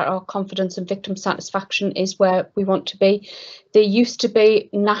make sure that our confidence and victim satisfaction is where we want to be. There used to be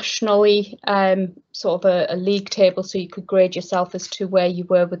nationally sort of a league table, so you could grade yourself as to where you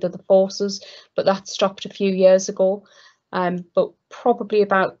were with other forces, but that stopped a few years ago. But probably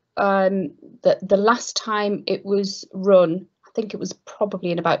about the last time it was run, I think it was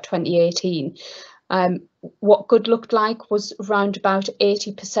probably in about 2018. What good looked like was around about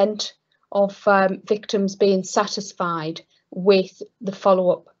 80% of victims being satisfied with the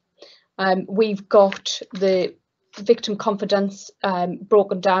follow-up. We've got the victim confidence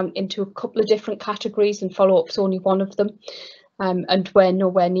broken down into a couple of different categories, and follow-up's only one of them. And we're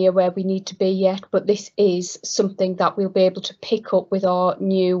nowhere near where we need to be yet, but this is something that we'll be able to pick up with our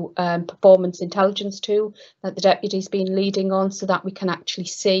new performance intelligence tool that the deputy's been leading on, so that we can actually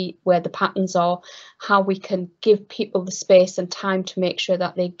see where the patterns are, how we can give people the space and time to make sure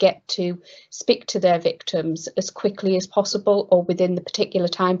that they get to speak to their victims as quickly as possible or within the particular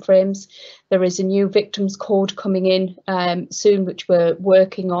timeframes. There is a new victims code coming in soon, which we're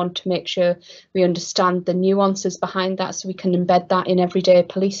working on to make sure we understand the nuances behind that, so we can embed that in everyday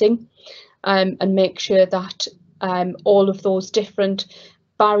policing, and make sure that all of those different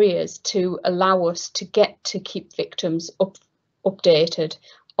barriers to allow us to get to keep victims updated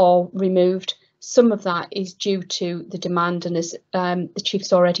are removed. Some of that is due to the demand, and as the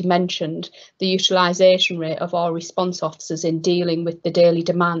Chief's already mentioned, the utilisation rate of our response officers in dealing with the daily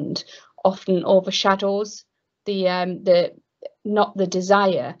demand often overshadows the not the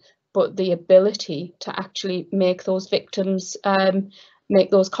desire, but the ability to actually make those victims,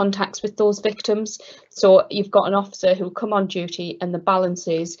 make those contacts with those victims. So you've got an officer who will come on duty and the balance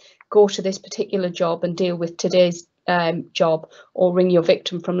is go to this particular job and deal with today's job, or ring your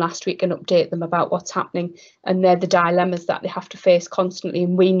victim from last week and update them about what's happening. And they're the dilemmas that they have to face constantly,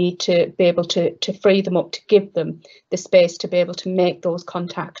 and we need to be able to free them up, to give them the space to be able to make those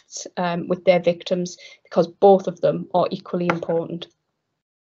contacts with their victims, because both of them are equally important.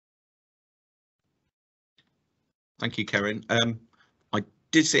 Thank you, Karen. I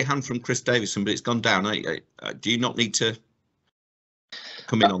did see a hand from Chris Davison, but it's gone down. Do you not need to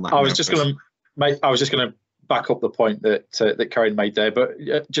come in on that? I was just going to back up the point that Karen made there, but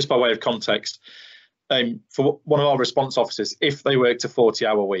just by way of context, for one of our response officers, if they worked a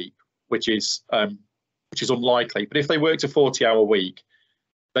 40-hour week, which is unlikely, but if they worked a 40-hour week,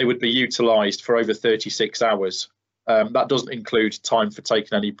 they would be utilised for over 36 hours. That doesn't include time for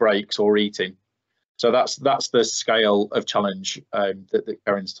taking any breaks or eating. So that's the scale of challenge that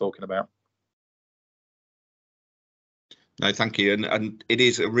Karen's talking about. No, thank you. And it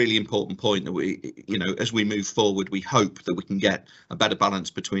is a really important point that we, you know, as we move forward, we hope that we can get a better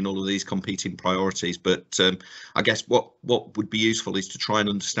balance between all of these competing priorities. But I guess what would be useful is to try and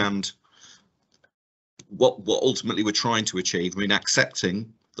understand what ultimately we're trying to achieve. I mean,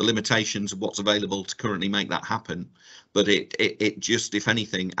 accepting the limitations of what's available to currently make that happen, but it just, if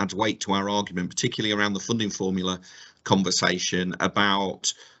anything, adds weight to our argument, particularly around the funding formula conversation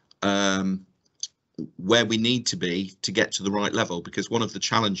about where we need to be to get to the right level. Because one of the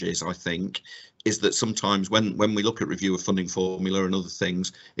challenges, I think, is that sometimes when we look at review of funding formula and other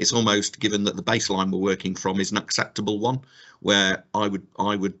things, it's almost given that the baseline we're working from is an acceptable one, where I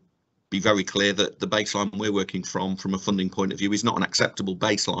would be very clear that the baseline we're working from a funding point of view is not an acceptable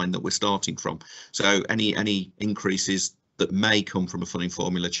baseline that we're starting from. So any increases that may come from a funding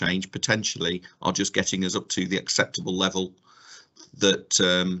formula change potentially are just getting us up to the acceptable level that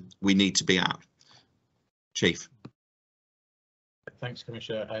we need to be at. Chief. Thanks,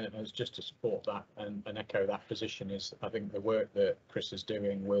 Commissioner. And as just to support that and echo that position, is I think the work that Chris is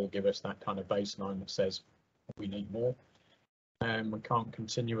doing will give us that kind of baseline that says we need more. We can't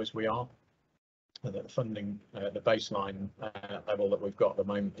continue as we are. The funding, the baseline level that we've got at the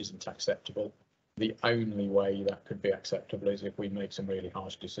moment isn't acceptable. The only way that could be acceptable is if we make some really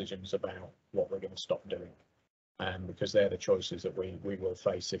harsh decisions about what we're going to stop doing. Because they're the choices that we will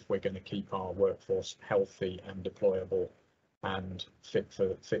face if we're going to keep our workforce healthy and deployable and fit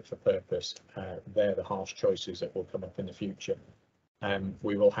for purpose. They're the harsh choices that will come up in the future.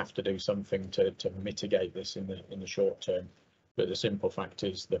 We will have to do something to mitigate this in the short term. But the simple fact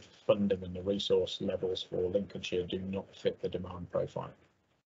is the funding and the resource levels for Lincolnshire do not fit the demand profile.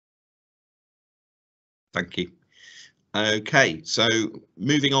 Thank you. Okay, so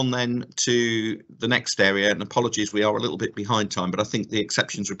moving on then to the next area, and apologies, we are a little bit behind time, but I think the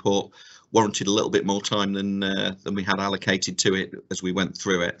exceptions report warranted a little bit more time than we had allocated to it as we went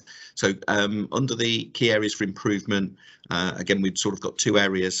through it. So under the key areas for improvement, again, we've sort of got two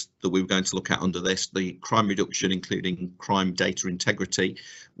areas that we were going to look at under this: the crime reduction, including crime data integrity,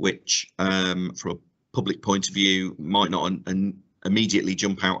 which from a public point of view might not immediately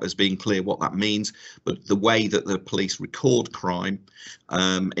jump out as being clear what that means, but the way that the police record crime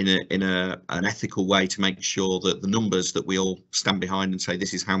in an ethical way to make sure that the numbers that we all stand behind and say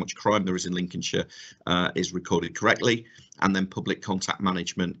this is how much crime there is in Lincolnshire is recorded correctly, and then public contact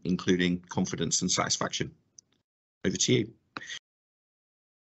management, including confidence and satisfaction. Over to you.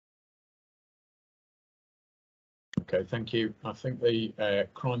 Okay, thank you. I think the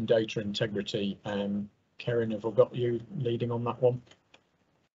crime data integrity, Karen, have I got you leading on that one?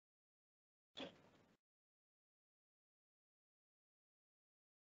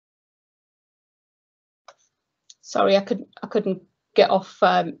 Sorry, I couldn't get off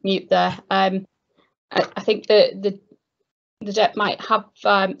mute there. I think the DEP might have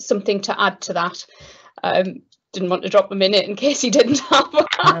something to add to that. Didn't want to drop a minute in case he didn't have.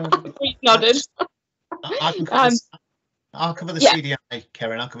 He nodded. I'll cover the CDI,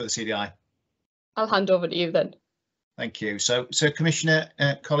 Karen. I'll cover the CDI. I'll hand over to you then. Thank you. So Commissioner,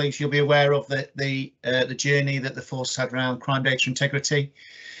 colleagues, you'll be aware of the journey that the force had around crime data integrity.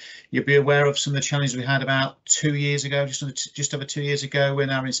 You'll be aware of some of the challenges we had about 2 years ago, just over 2 years ago, when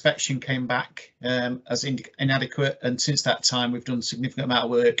our inspection came back as inadequate. And since that time, we've done a significant amount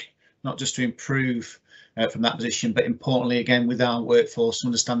of work, not just to improve from that position, but importantly, again, with our workforce, to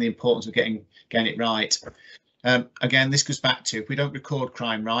understand the importance of getting it right. Again, this goes back to, if we don't record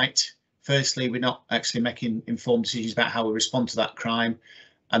crime right, firstly, we're not actually making informed decisions about how we respond to that crime.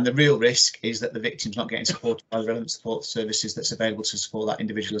 And the real risk is that the victim's not getting supported by the relevant support services that's available to support that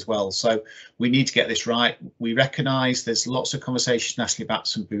individual as well. So we need to get this right. We recognise there's lots of conversation nationally about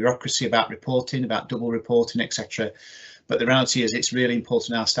some bureaucracy, about reporting, about double reporting, etc. But the reality is it's really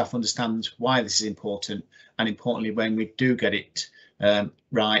important our staff understand why this is important, and importantly, when we do get it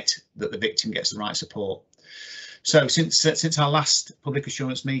right, that the victim gets the right support. So since our last public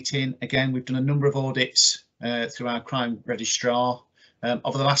assurance meeting, again, we've done a number of audits through our crime registrar.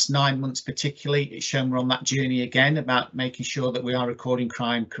 Over the last 9 months particularly, it's shown we're on that journey again about making sure that we are recording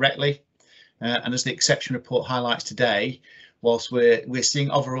crime correctly. And as the exception report highlights today, whilst we're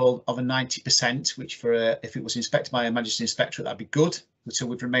seeing overall of a 90%, which for if it was inspected by a magistrate inspectorate, that'd be good, so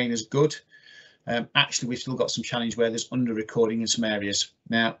would remain as good. Actually, we've still got some challenge where there's under recording in some areas.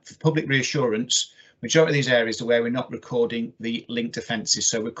 Now, for public reassurance, majority of these areas are where we're not recording the linked offences.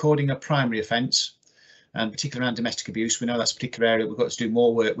 So recording a primary offence, and particularly around domestic abuse, we know that's a particular area we've got to do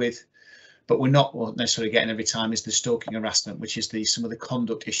more work with, but we're not necessarily getting every time is the stalking harassment, which is some of the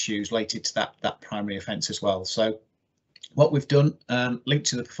conduct issues related to that primary offence as well. So what we've done, linked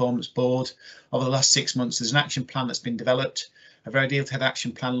to the performance board, over the last 6 months, there's an action plan that's been developed, a very detailed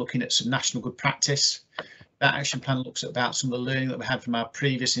action plan looking at some national good practice. That action plan looks at about some of the learning that we had from our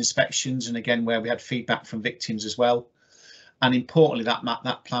previous inspections, and again where we had feedback from victims as well. And importantly,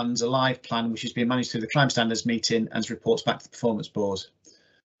 that plan's a live plan which has been managed through the crime standards meeting and reports back to the performance board.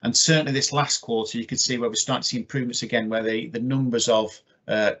 And certainly this last quarter, you can see where we're starting to see improvements again, where the numbers of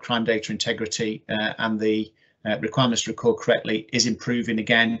crime data integrity and the requirements to record correctly is improving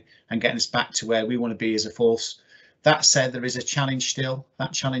again and getting us back to where we want to be as a force. That said, there is a challenge still.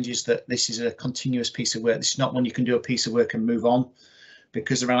 That challenge is that this is a continuous piece of work. This is not one you can do a piece of work and move on,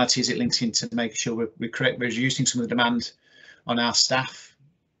 because the reality is it links into making sure we're reducing some of the demand on our staff.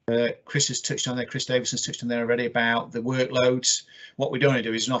 Chris has touched on there, Chris Davison's touched on there already about the workloads. What we don't want to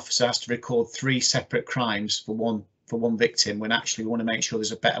do is an officer has to record 3 separate crimes for one victim, when actually we want to make sure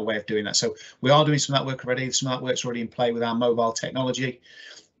there's a better way of doing that. So we are doing some of that work already. Some of that work's already in play with our mobile technology.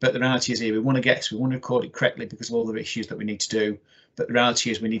 But the reality is here, we want to record it correctly because of all the issues that we need to do. But the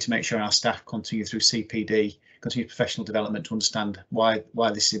reality is we need to make sure our staff continue through CPD, continue professional development to understand why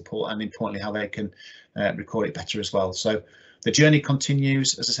this is important, and importantly how they can record it better as well. So the journey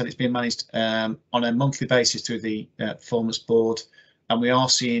continues. As I said, it's being managed on a monthly basis through the performance board, and we are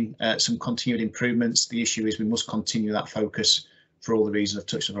seeing some continued improvements. The issue is we must continue that focus for all the reasons I've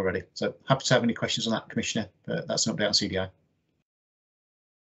touched on already. So happy to have any questions on that, Commissioner. That's an update on CDI.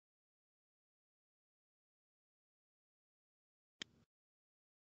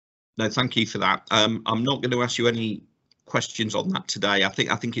 No, thank you for that. I'm not going to ask you any questions on that today. I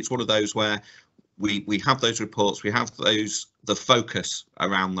think it's one of those where we have those reports, we have the focus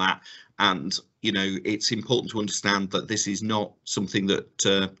around that, and you know, it's important to understand that this is not something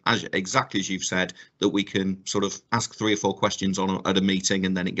that exactly as you've said, that we can sort of ask 3 or 4 questions on at a meeting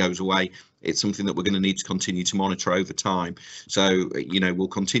and then it goes away. It's something that we're going to need to continue to monitor over time. So you know, we'll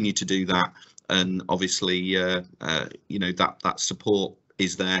continue to do that, and obviously you know, that support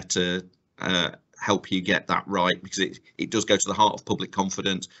is there to help you get that right, because it does go to the heart of public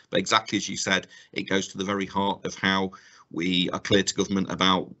confidence. But exactly as you said, it goes to the very heart of how we are clear to government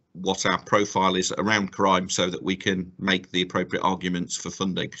about what our profile is around crime, so that we can make the appropriate arguments for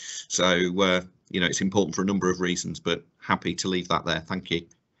funding. So you know, it's important for a number of reasons, but happy to leave that there. Thank you.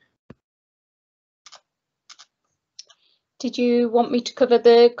 Did you want me to cover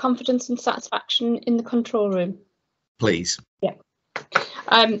the confidence and satisfaction in the control room? Please. Yeah.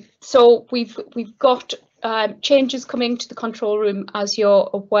 So we've got changes coming to the control room, as you're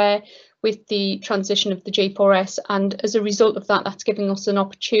aware, with the transition of the G4S, and as a result of that, that's giving us an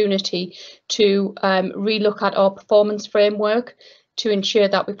opportunity to relook at our performance framework to ensure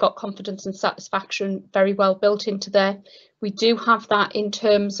that we've got confidence and satisfaction very well built into there. We do have that in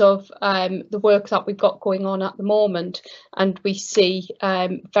terms of the work that we've got going on at the moment, and we see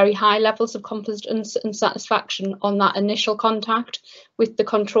very high levels of confidence and satisfaction on that initial contact with the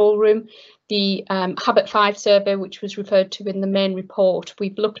control room. The Habit 5 survey, which was referred to in the main report,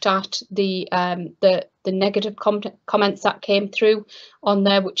 we've looked at the negative comments that came through on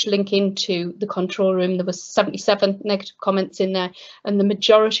there, which link into the control room. There was 77 negative comments in there, and the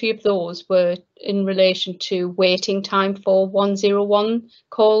majority of those were in relation to waiting time for 101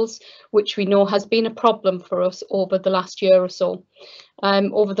 calls, which we know has been a problem for us over the last year or so.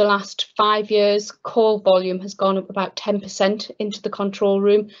 Over the last 5 years, call volume has gone up about 10% into the control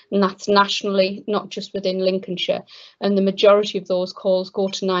room, and that's nationally, not just within Lincolnshire. And the majority of those calls go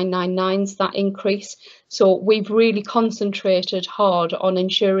to 999s, that increase. So we've really concentrated hard on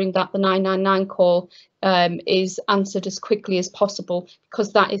ensuring that the 999 call is answered as quickly as possible,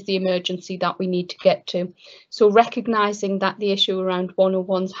 because that is the emergency that we need to get to. So recognising that the issue around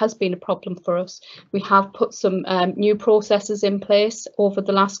 101s has been a problem for us, we have put some new processes in place over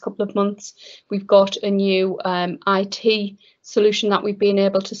the last couple of months. We've got a new IT solution that we've been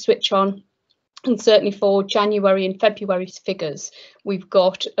able to switch on. And certainly for January and February's figures, we've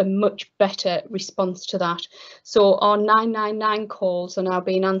got a much better response to that. So our 999 calls are now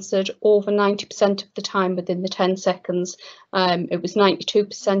being answered over 90% of the time within the 10 seconds. It was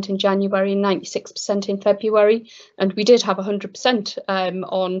 92% in January and 96% in February, and we did have 100%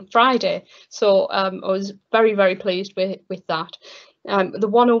 on Friday. So I was very, very pleased with that. The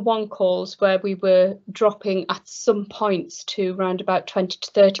 101 calls, where we were dropping at some points to around about 20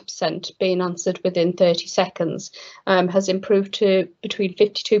 to 30% being answered within 30 seconds, has improved to between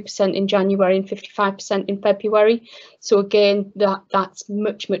 52% in January and 55% in February. So again, that's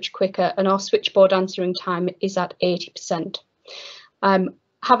much, much quicker, and our switchboard answering time is at 80%.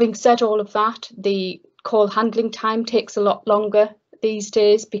 Having said all of that, the call handling time takes a lot longer these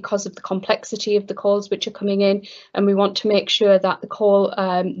days because of the complexity of the calls which are coming in, and we want to make sure that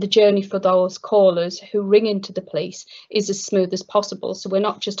the journey for those callers who ring into the police is as smooth as possible. So we're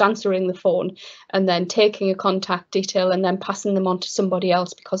not just answering the phone and then taking a contact detail and then passing them on to somebody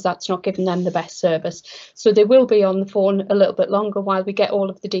else, because that's not giving them the best service. So they will be on the phone a little bit longer while we get all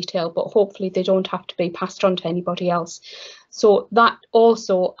of the detail, but hopefully they don't have to be passed on to anybody else. So that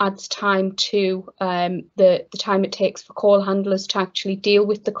also adds time to the time it takes for call handlers to actually deal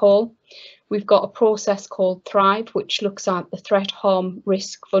with the call. We've got a process called Thrive, which looks at the threat, harm,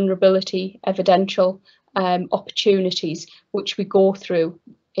 risk, vulnerability, evidential opportunities, which we go through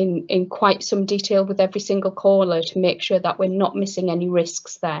in quite some detail with every single caller to make sure that we're not missing any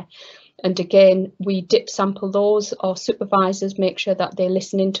risks there. And again, we dip sample those. Our supervisors make sure that they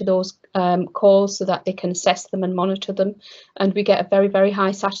listen into those calls so that they can assess them and monitor them. And we get a very, very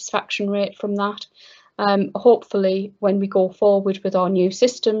high satisfaction rate from that. Hopefully, when we go forward with our new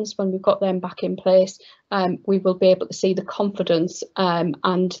systems, when we've got them back in place, we will be able to see the confidence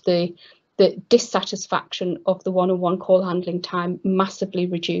and the dissatisfaction of the one-on-one call handling time massively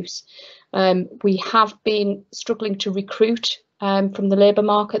reduce. We have been struggling to recruit from the labour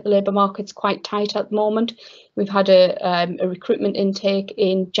market. The labour market's quite tight at the moment. We've had a recruitment intake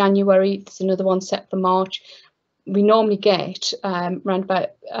in January. There's another one set for March. We normally get around about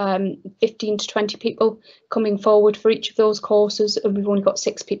 15 to 20 people coming forward for each of those courses, and we've only got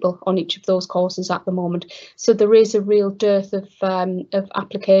 6 people on each of those courses at the moment. So there is a real dearth of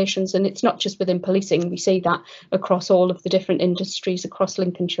applications, and it's not just within policing. We see that across all of the different industries across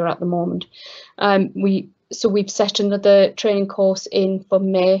Lincolnshire at the moment. So we've set another training course in for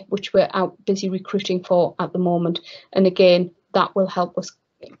May, which we're out busy recruiting for at the moment. And again, that will help us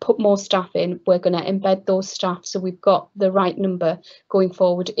put more staff in. We're going to embed those staff so we've got the right number going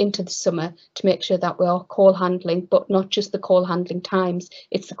forward into the summer to make sure that we are call handling, but not just the call handling times,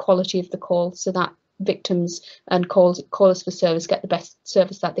 it's the quality of the call, so that victims and callers for service get the best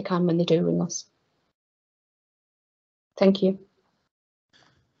service that they can when they do ring us. Thank you.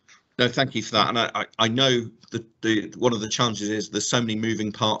 No, thank you for that. And I know that one of the challenges is there's so many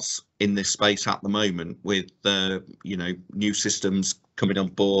moving parts in this space at the moment with new systems coming on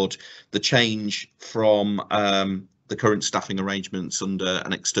board, the change from the current staffing arrangements under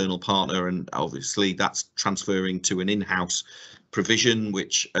an external partner, and obviously that's transferring to an in-house provision,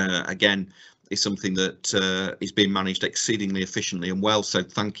 which again is something that is being managed exceedingly efficiently and well. So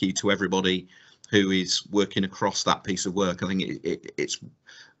thank you to everybody who is working across that piece of work. I think it's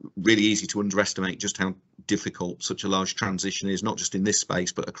really easy to underestimate just how difficult such a large transition is, not just in this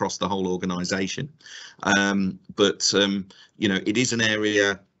space, but across the whole organisation. It is an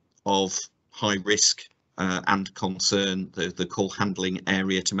area of high risk and concern, the call handling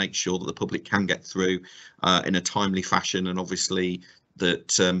area, to make sure that the public can get through in a timely fashion, and obviously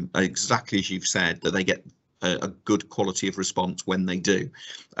that exactly as you've said, that they get a good quality of response when they do.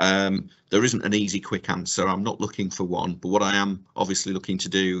 There isn't an easy, quick answer. I'm not looking for one, but what I am obviously looking to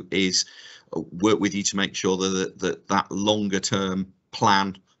do is work with you to make sure that longer term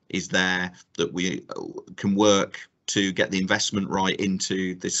plan is there, that we can work to get the investment right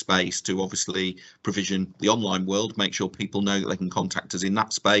into this space, to obviously provision the online world, make sure people know that they can contact us in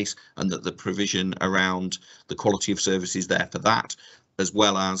that space, and that the provision around the quality of service is there for that, as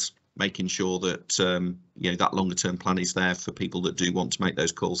well as making sure that that longer term plan is there for people that do want to make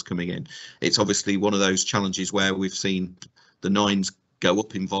those calls coming in. It's obviously one of those challenges where we've seen the 9s go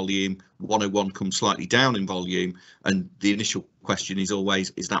up in volume, 101 come slightly down in volume, and the initial question is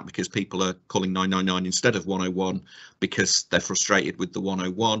always, is that because people are calling 999 instead of 101 because they're frustrated with the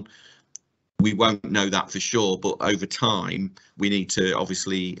 101? We won't know that for sure, but over time we need to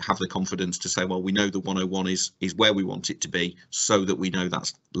obviously have the confidence to say, well, we know the 101 is where we want it to be, so that we know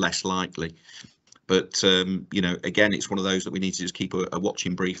that's less likely. But again, it's one of those that we need to just keep a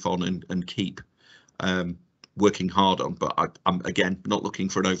watching brief on and keep working hard on. But I'm again not looking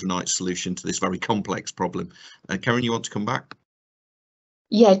for an overnight solution to this very complex problem. Karen, you want to come back?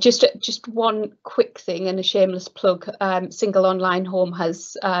 Yeah, just one quick thing and a shameless plug. Single Online Home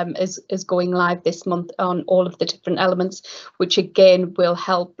is going live this month on all of the different elements, which again will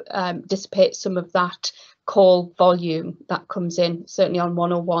help dissipate some of that call volume that comes in, certainly on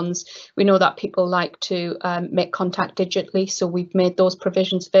 101s. We know that people like to make contact digitally, so we've made those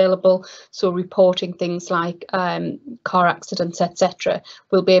provisions available. So reporting things like car accidents, etc.,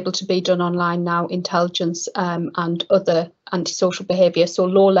 will be able to be done online now. Intelligence and other antisocial behaviour, so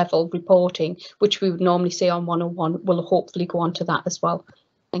low level reporting, which we would normally see on 101, will hopefully go on to that as well.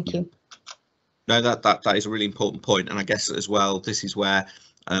 Thank you. No, that is a really important point, and I guess as well, this is where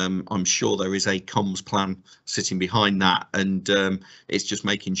I'm sure there is a comms plan sitting behind that, and it's just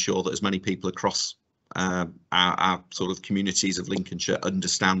making sure that as many people across our sort of communities of Lincolnshire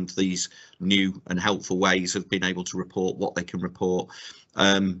understand these new and helpful ways of being able to report what they can report.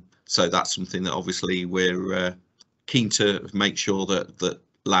 So that's something that obviously we're keen to make sure that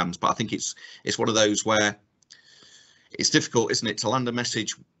lands. But I think it's one of those where it's difficult, isn't it, to land a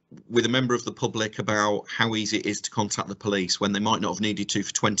message with a member of the public about how easy it is to contact the police when they might not have needed to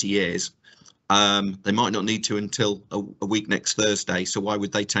for 20 years. They might not need to until a week next Thursday. So why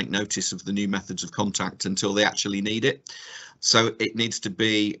would they take notice of the new methods of contact until they actually need it? So it needs to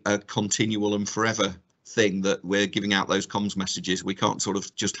be a continual and forever thing that we're giving out those comms messages. We can't sort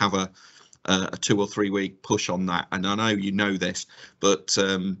of just have a 2 or 3 week push on that. And I know you know this, but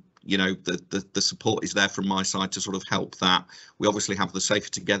you know, the support is there from my side to sort of help that. We obviously have the Safer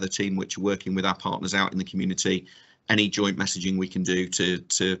Together team, which are working with our partners out in the community. Any joint messaging we can do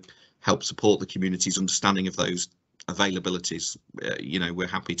to help support the community's understanding of those availabilities, you know, we're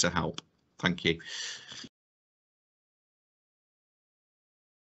happy to help. Thank you.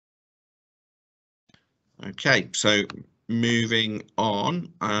 Okay, so moving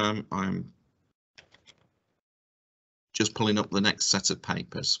on, I'm just pulling up the next set of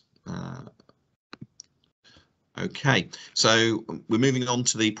papers. Okay, so we're moving on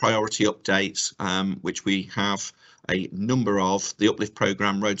to the priority updates, which we have a number of: the Uplift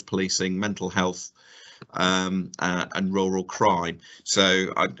programme, roads policing, mental health, and rural crime. So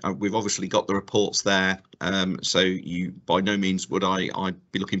we've obviously got the reports there. So you, by no means would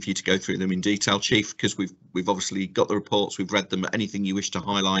I'd be looking for you to go through them in detail, Chief, because we've obviously got the reports, we've read them. Anything you wish to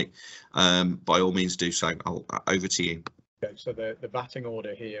highlight, by all means do so. Over to you. Okay, so the batting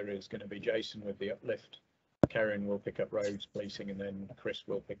order here is going to be Jason with the Uplift, Karen will pick up roads policing, and then Chris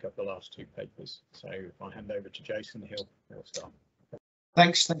will pick up the last 2 papers. So if I hand over to Jason, he'll start.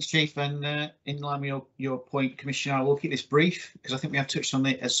 Thanks, Chief. And in line with your point, Commissioner, I will keep this brief because I think we have touched on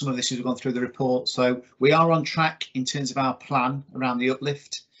it as some of this as we've gone through the report. So we are on track in terms of our plan around the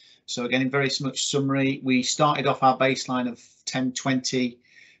Uplift. So again, in very much summary, we started off our baseline of 1020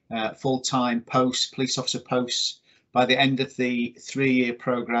 full-time posts, police officer posts. By the end of the 3-year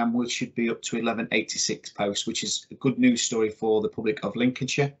programme, we should be up to 1186 posts, which is a good news story for the public of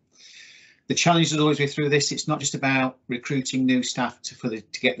Lincolnshire. The challenge is always way through this. It's not just about recruiting new staff to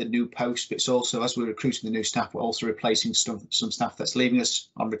get the new posts, but it's also, as we're recruiting the new staff, we're also replacing some staff that's leaving us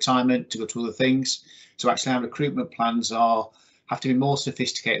on retirement to go to other things. So actually our recruitment plans have to be more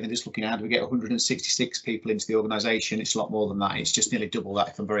sophisticated than just looking at how do we get 166 people into the organisation. It's a lot more than that. It's just nearly double that,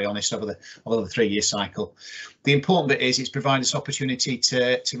 if I'm very honest, over the 3-year cycle. The important bit is it's providing us opportunity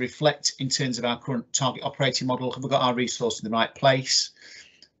to reflect in terms of our current target operating model. Have we got our resource in the right place?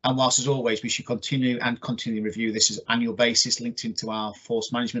 And whilst, as always, we should continue review this as annual basis linked into our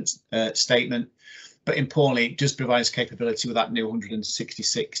force management statement. But importantly, it does provide us capability with that new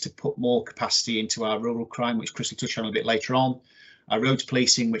 166 to put more capacity into our rural crime, which Chris will touch on a bit later on. Our roads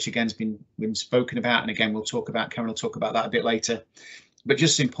policing, which again has been spoken about, and again we'll talk about, Karen will talk about that a bit later. But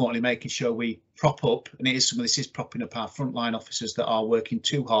just importantly, making sure we prop up, and some of this is propping up our frontline officers that are working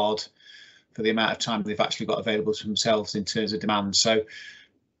too hard for the amount of time they've actually got available to themselves in terms of demand. So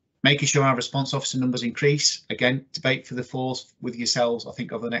making sure our response officer numbers increase. Again, debate for the force with yourselves, I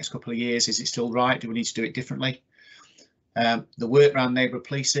think, over the next couple of years. Is it still right? Do we need to do it differently? The work around neighbourhood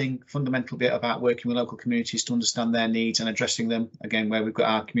policing, fundamental bit about working with local communities to understand their needs and addressing them, again, where we've got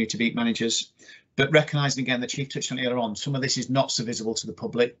our community beat managers. But recognising, again, the Chief touched on it earlier on, some of this is not so visible to the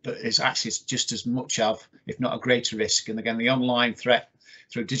public, but is actually just as much of, if not a greater risk. And again, the online threat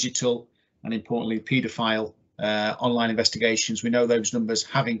through digital and importantly, paedophile online investigations, we know those numbers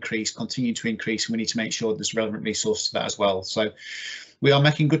have increased, continue to increase, and we need to make sure there's relevant resource to that as well. So we are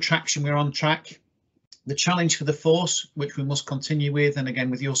making good traction, we're on track. The challenge for the force, which we must continue with, and again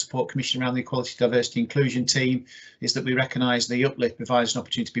with your support, Commissioner, around the Equality, Diversity, Inclusion team, is that we recognise the Uplift provides an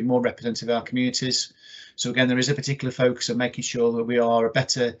opportunity to be more representative of our communities. So again, there is a particular focus on making sure that we are a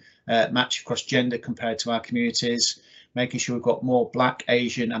better match across gender compared to our communities, making sure we've got more Black,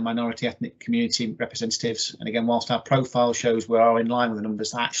 Asian and minority ethnic community representatives. And again, whilst our profile shows we are in line with the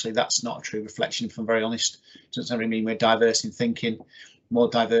numbers, actually that's not a true reflection, if I'm very honest. It doesn't really mean we're diverse in thinking, more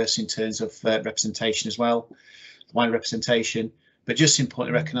diverse in terms of representation as well, wider representation, but just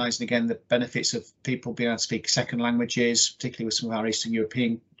importantly recognising again the benefits of people being able to speak second languages, particularly with some of our Eastern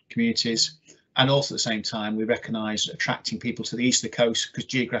European communities. And also at the same time, we recognise attracting people to the east of the coast, because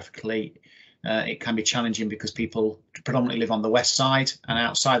geographically it can be challenging because people predominantly live on the west side and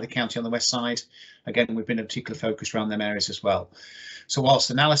outside the county on the west side. Again, we've been a particular focus around them areas as well. So whilst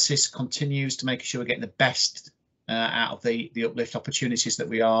analysis continues to make sure we're getting the best out of the uplift opportunities that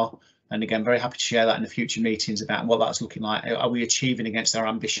we are. And again, very happy to share that in the future meetings about what that's looking like. Are we achieving against our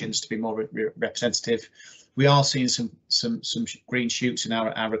ambitions to be more representative? We are seeing some green shoots in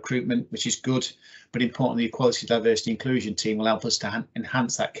our recruitment, which is good, but importantly, the equality, diversity, inclusion team will help us to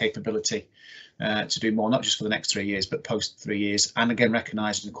enhance that capability to do more, not just for the next 3 years, but post 3 years. And again,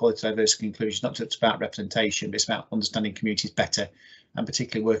 recognising equality, diversity, inclusion is not just about representation, but it's about understanding communities better, and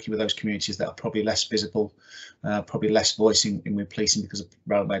particularly working with those communities that are probably less visible, probably less voicing in policing because of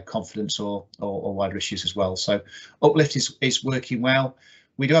railway confidence or wider issues as well. So uplift is working well.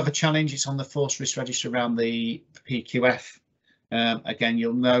 We do have a challenge. It's on the force risk register around the PQF. Again,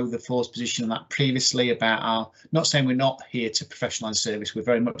 you'll know the force position on that previously about our, not saying we're not here to professionalise service, we're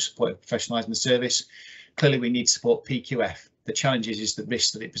very much supporting professionalising the service. Clearly we need to support PQF. The challenge is the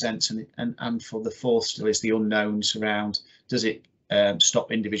risk that it presents, and for the force still is the unknowns around, does it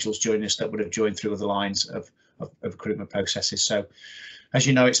stop individuals joining us that would have joined through other lines of recruitment processes. So as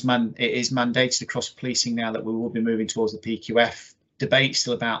you know, it is mandated across policing now that we will be moving towards the PQF. Debate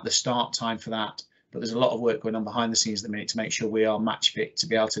still about the start time for that, but there's a lot of work going on behind the scenes at the minute to make sure we are match fit to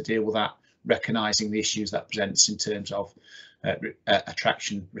be able to deal with that, recognising the issues that presents in terms of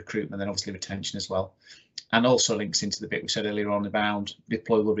attraction, recruitment, and then obviously retention as well. And also links into the bit we said earlier on around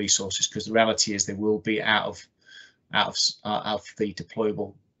deployable resources, because the reality is they will be out of the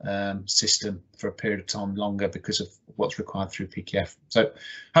deployable system for a period of time longer because of what's required through PQF. So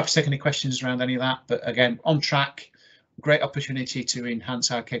happy to take any questions around any of that, but again, on track. Great opportunity to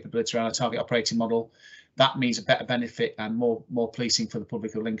enhance our capability around our target operating model. That means a better benefit and more policing for the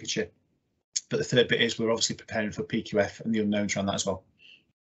public of Lincolnshire. But the third bit is we're obviously preparing for PQF and the unknowns around that as well.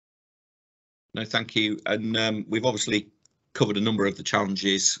 No, thank you. And we've obviously covered a number of the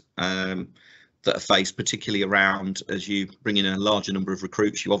challenges that are faced, particularly around, as you bring in a larger number of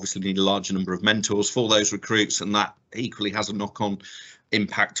recruits, you obviously need a larger number of mentors for those recruits, and that equally has a knock-on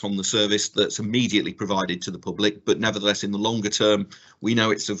impact on the service that's immediately provided to the public. But nevertheless, in the longer term, we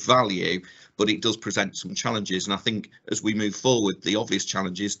know it's of value, but it does present some challenges. And I think as we move forward, the obvious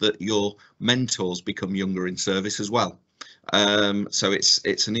challenge is that your mentors become younger in service as well. So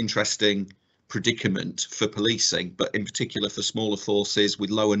it's an interesting predicament for policing, but in particular for smaller forces with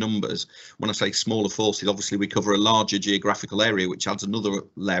lower numbers. When I say smaller forces, obviously we cover a larger geographical area, which adds another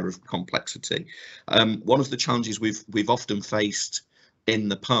layer of complexity. One of the challenges we've often faced in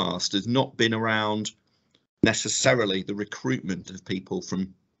the past has not been around necessarily the recruitment of people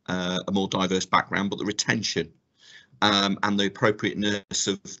from a more diverse background, but the retention and the appropriateness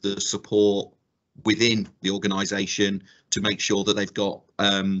of the support within the organisation to make sure that they've got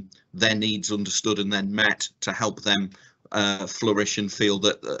their needs understood and then met to help them flourish and feel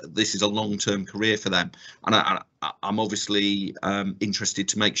that this is a long-term career for them. And I'm obviously interested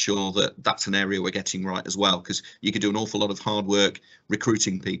to make sure that that's an area we're getting right as well, because you could do an awful lot of hard work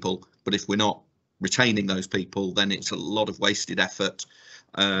recruiting people, but if we're not retaining those people, then it's a lot of wasted effort.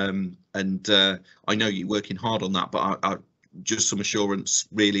 And I know you're working hard on that, but I just some assurance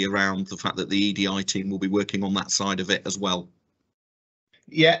really around the fact that the EDI team will be working on that side of it as well.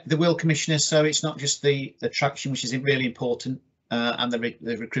 Yeah, the will, Commissioner. So it's not just the attraction, which is really important, and the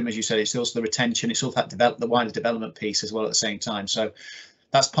recruitment, as you said, it's also the retention. It's also that the wider development piece as well at the same time. So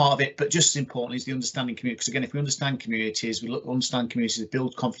that's part of it. But just as importantly is the understanding community. Because again, if we understand communities, understand communities,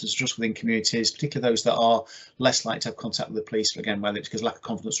 build confidence just within communities, particularly those that are less likely to have contact with the police. Again, whether it's because lack of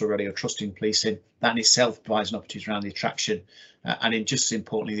confidence already or trusting policing, that in itself provides an opportunity around the attraction, and in just as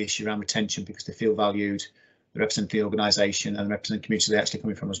importantly the issue around retention, because they feel valued, they represent the organisation and represent the community they're actually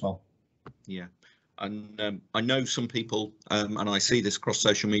coming from as well. Yeah. And I know some people, and I see this across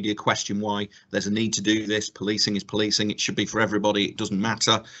social media, question why there's a need to do this. Policing is policing. It should be for everybody. It doesn't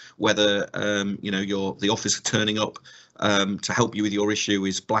matter whether you know the officer turning up to help you with your issue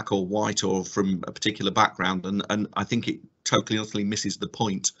is black or white or from a particular background. And I think it totally utterly misses the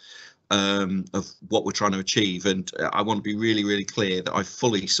point of what we're trying to achieve. And I want to be really, really clear that I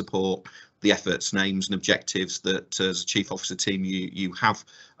fully support the efforts, names and objectives that as a chief officer team you have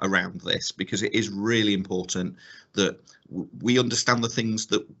around this, because it is really important that we understand the things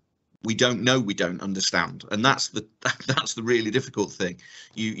that we don't know we don't understand, and that's the really difficult thing.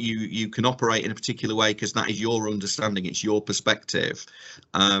 You can operate in a particular way because that is your understanding, it's your perspective,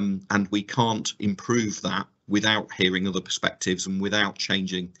 and we can't improve that without hearing other perspectives and without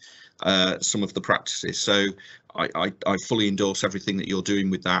changing some of the practices. So I fully endorse everything that you're doing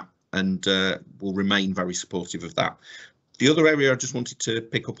with that, and will remain very supportive of that. The other area I just wanted to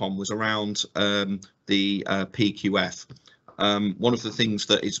pick up on was around the PQF. One of the things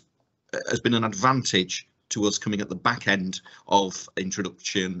that has been an advantage to us coming at the back end of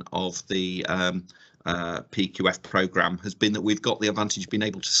introduction of the PQF programme has been that we've got the advantage of being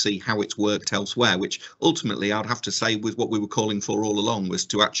able to see how it's worked elsewhere, which ultimately I'd have to say was what we were calling for all along, was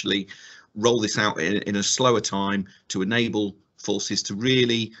to actually roll this out in a slower time to enable forces to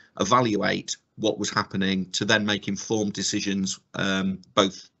really evaluate what was happening, to then make informed decisions,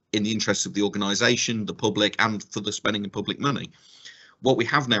 both in the interests of the organisation, the public, and for the spending of public money. What we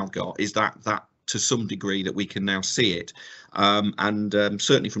have now got is that to some degree that we can now see it, and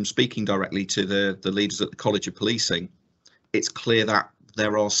certainly from speaking directly to the leaders at the College of Policing, it's clear that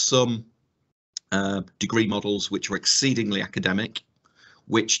there are some degree models which are exceedingly academic,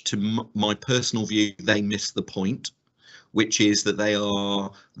 which to my personal view, they miss the point, which is that they are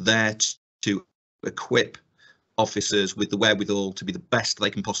there to equip officers with the wherewithal to be the best they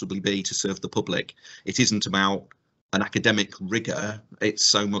can possibly be to serve the public. It isn't about an academic rigour, it's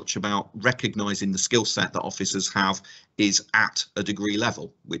so much about recognising the skill set that officers have is at a degree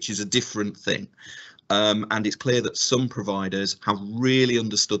level, which is a different thing. And it's clear that some providers have really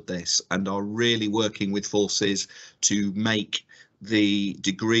understood this and are really working with forces to make the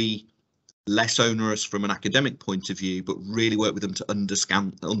degree less onerous from an academic point of view, but really work with them to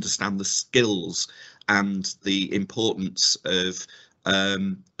understand the skills and the importance of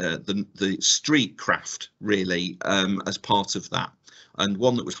the street craft, really, as part of that. And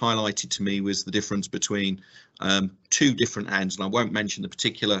one that was highlighted to me was the difference between two different ends, and I won't mention the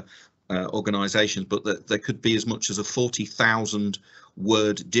particular organisations, but that there could be as much as a 40,000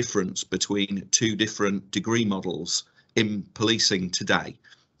 word difference between two different degree models in policing today.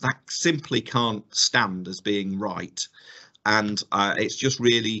 That simply can't stand as being right, and it's just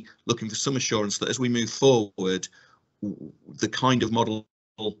really looking for some assurance that as we move forward, the kind of model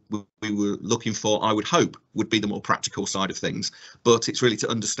we were looking for, I would hope, would be the more practical side of things, but it's really to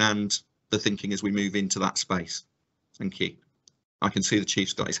understand the thinking as we move into that space. Thank you. I can see the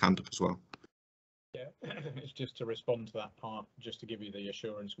Chief's got his hand up as well. Yeah, it's just to respond to that part, just to give you the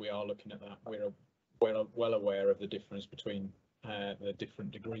assurance we are looking at that. We're well aware of the difference between the different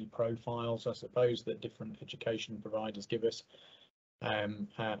degree profiles, I suppose, that different education providers give us. And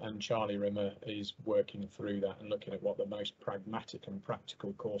Charlie Rimmer is working through that and looking at what the most pragmatic and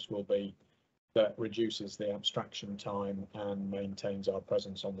practical course will be that reduces the abstraction time and maintains our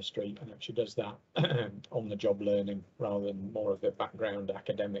presence on the street, and actually does that on the job learning rather than more of the background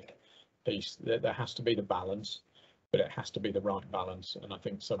academic piece. There has to be the balance, but it has to be the right balance, and I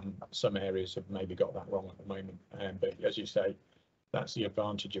think some areas have maybe got that wrong at the moment. But as you say, that's the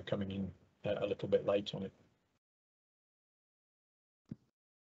advantage of coming in a little bit late on it.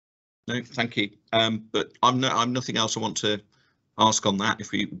 No, thank you. But I'm nothing else I want to ask on that.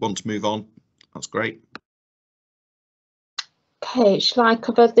 If we want to move on, that's great. Okay, shall I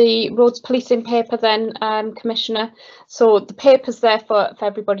cover the roads policing paper then, Commissioner? So the paper's there for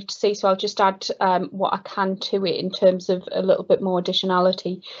everybody to see, so I'll just add what I can to it in terms of a little bit more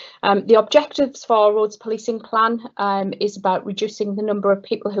additionality. The objectives for our roads policing plan is about reducing the number of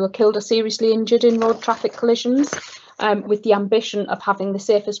people who are killed or seriously injured in road traffic collisions, with the ambition of having the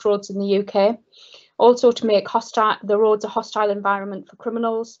safest roads in the UK. Also to make the roads a hostile environment for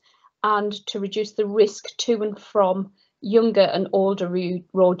criminals, and to reduce the risk to and from younger and older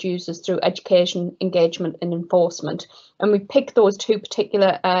road users through education, engagement and enforcement. And we picked those two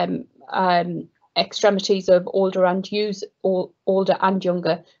particular extremities of older and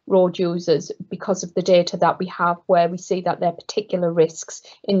younger road users because of the data that we have, where we see that there are particular risks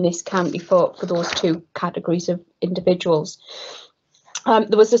in this county for those two categories of individuals.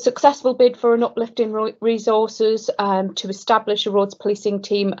 There was a successful bid for an uplift in resources to establish a roads policing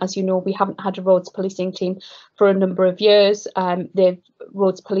team. As you know, we haven't had a roads policing team for a number of years. The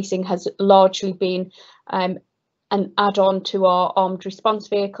roads policing has largely been an add-on to our armed response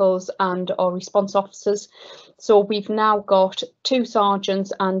vehicles and our response officers. So we've now got 2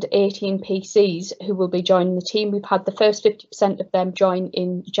 sergeants and 18 PCs who will be joining the team. We've had the first 50% of them join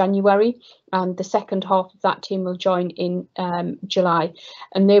in January, and the second half of that team will join in July,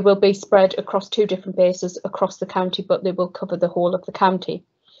 and they will be spread across 2 different bases across the county, but they will cover the whole of the county.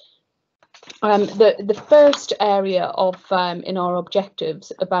 The first area of in our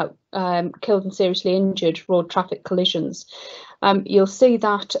objectives about killed and seriously injured road traffic collisions, you'll see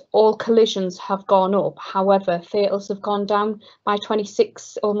that all collisions have gone up. However, fatals have gone down by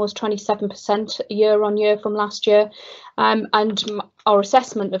 26, almost 27% year on year from last year. And our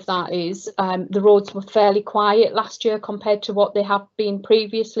assessment of that is the roads were fairly quiet last year compared to what they have been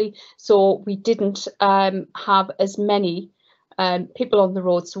previously. So we didn't have as many people on the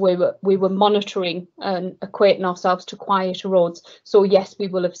roads. So we were monitoring and equating ourselves to quieter roads. So yes, we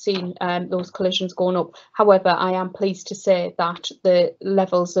will have seen those collisions going up. However, I am pleased to say that the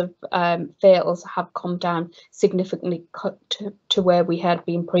levels of fails have come down significantly to where we had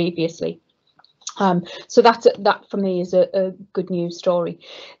been previously. So that for me is a good news story.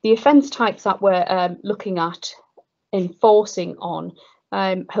 The offence types that we're looking at enforcing on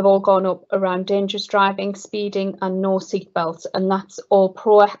have all gone up around dangerous driving, speeding and no seat belts, and that's all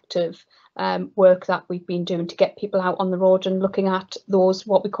proactive work that we've been doing to get people out on the road and looking at those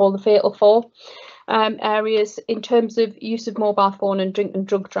what we call the fatal four areas. In terms of use of mobile phone and drink and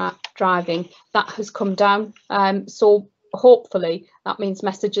drug driving, that has come down. So hopefully that means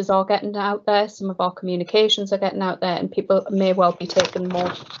messages are getting out there, some of our communications are getting out there, and people may well be taking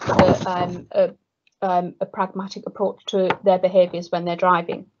more a pragmatic approach to their behaviours when they're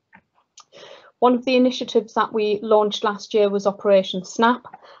driving. One of the initiatives that we launched last year was Operation Snap,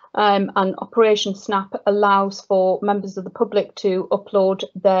 and Operation Snap allows for members of the public to upload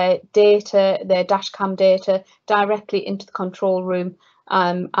their data, their dashcam data, directly into the control room,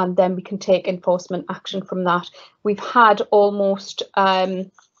 and then we can take enforcement action from that. We've had almost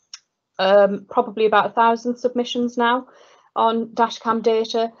probably about 1,000 submissions now on dashcam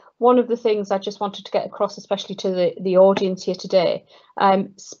data. One of the things I just wanted to get across, especially to the audience here today,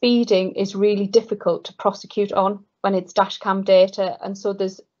 speeding is really difficult to prosecute on when it's dashcam data, and so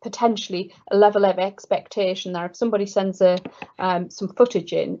there's potentially a level of expectation that if somebody sends some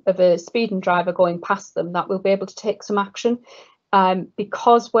footage in of a speeding driver going past them, that we'll be able to take some action.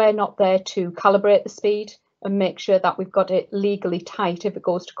 Because we're not there to calibrate the speed and make sure that we've got it legally tight if it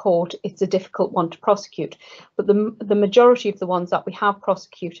goes to court, it's a difficult one to prosecute. But the majority of the ones that we have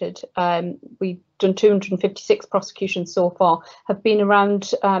prosecuted, we've done 256 prosecutions so far, have been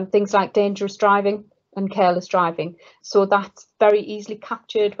around things like dangerous driving and careless driving. So that's very easily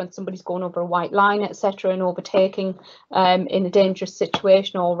captured when somebody's going over a white line, etc., and overtaking in a dangerous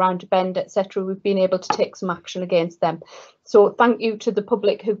situation or around a bend, etc. We've been able to take some action against them. So thank you to the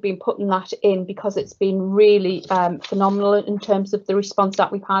public who've been putting that in, because it's been really phenomenal in terms of the response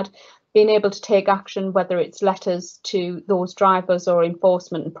that we've had. Being able to take action, whether it's letters to those drivers or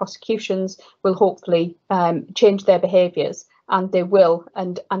enforcement and prosecutions, will hopefully change their behaviours, and they will,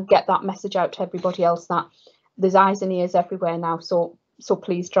 and get that message out to everybody else that there's eyes and ears everywhere now. So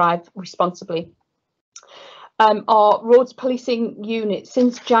please drive responsibly. Our roads policing unit,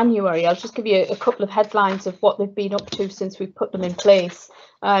 since January, I'll just give you a couple of headlines of what they've been up to since we've put them in place.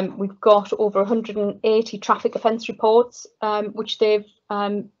 We've got over 180 traffic offence reports, which they've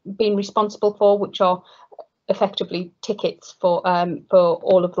been responsible for, which are effectively tickets for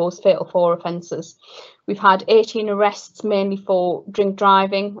all of those fatal four offences. We've had 18 arrests, mainly for drink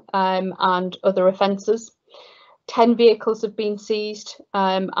driving and other offences. 10 vehicles have been seized,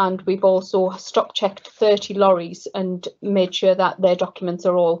 and we've also stock checked 30 lorries and made sure that their documents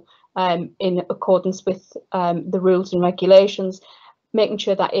are all in accordance with the rules and regulations, making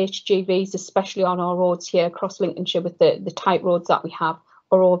sure that HGVs, especially on our roads here across Lincolnshire with the tight roads that we have,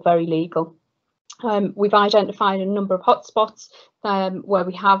 are all very legal. We've identified a number of hotspots where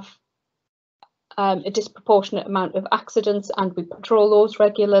we have a disproportionate amount of accidents, and we patrol those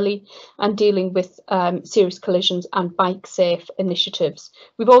regularly, and dealing with serious collisions and bike safe initiatives.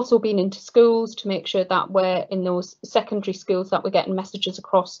 We've also been into schools to make sure that we're in those secondary schools that we're getting messages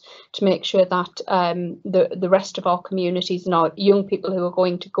across to make sure that the rest of our communities and our young people who are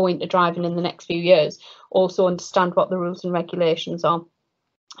going to go into driving in the next few years also understand what the rules and regulations are.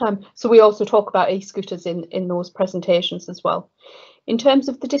 So we also talk about e-scooters in those presentations as well. In terms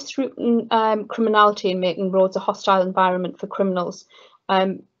of the disrupting criminality and making roads a hostile environment for criminals,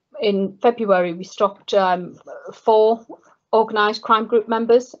 in February we stopped 4 organised crime group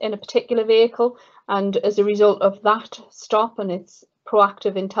members in a particular vehicle, and as a result of that stop and its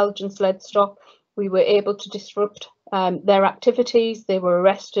proactive intelligence-led stop, we were able to disrupt their activities. They were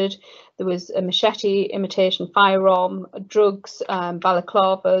arrested. There was a machete, imitation firearm, drugs,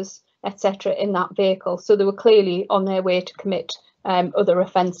 balaclavas, etc. in that vehicle. So they were clearly on their way to commit other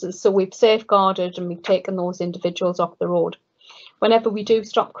offences. So we've safeguarded and we've taken those individuals off the road. Whenever we do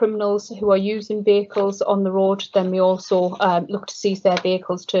stop criminals who are using vehicles on the road, then we also look to seize their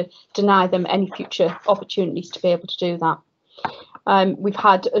vehicles to deny them any future opportunities to be able to do that. We've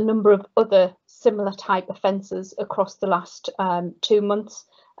had a number of other similar type offences across the last 2 months,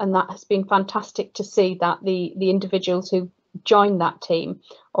 and that has been fantastic to see that the individuals who joined that team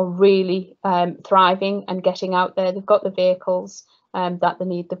are really thriving and getting out there. They've got the vehicles that they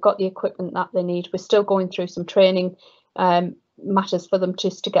need, they've got the equipment that they need. We're still going through some training matters for them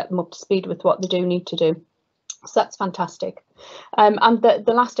just to get them up to speed with what they do need to do. So that's fantastic. And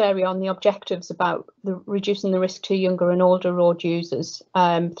the last area on the objectives about reducing the risk to younger and older road users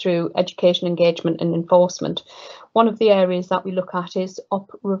through education, engagement and enforcement. One of the areas that we look at is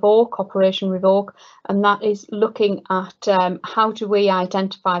Operation Revoke, and that is looking at how do we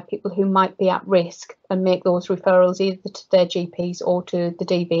identify people who might be at risk and make those referrals either to their GPs or to the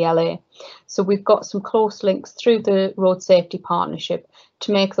DVLA. So we've got some close links through the Road Safety Partnership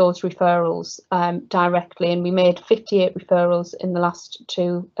to make those referrals directly, and we made 58 referrals in the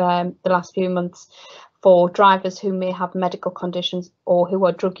last few months for drivers who may have medical conditions or who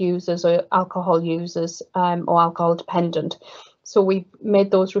are drug users or alcohol users or alcohol dependent. So we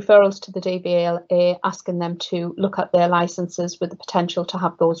made those referrals to the DVLA, asking them to look at their licences with the potential to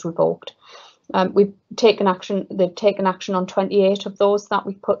have those revoked. We've taken action. They've taken action on 28 of those that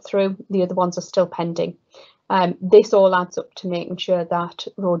we've put through. The other ones are still pending. This all adds up to making sure that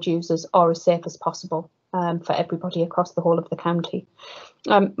road users are as safe as possible for everybody across the whole of the county.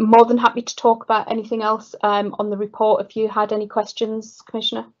 I'm more than happy to talk about anything else on the report if you had any questions,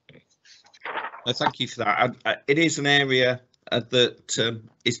 Commissioner. Thank you for that. It is an area that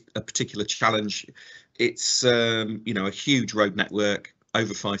is a particular challenge. It's you know, a huge road network,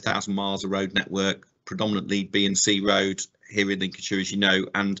 over 5,000 miles of road network, predominantly B&C road here in Lincolnshire, as you know,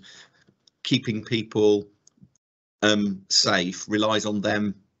 and keeping people safe relies on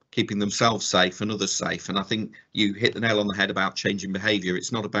them keeping themselves safe and others safe. And I think you hit the nail on the head about changing behaviour.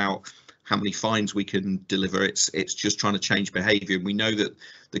 It's not about how many fines we can deliver, it's just trying to change behaviour. And we know that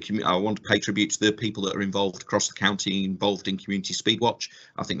I want to pay tribute to the people that are involved across the county, involved in Community Speedwatch.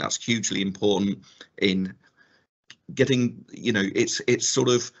 I think that's hugely important in getting, you know, it's sort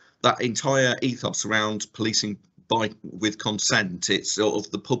of that entire ethos around policing with consent. It's sort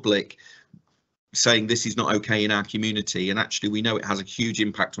of the public saying this is not okay in our community, and actually we know it has a huge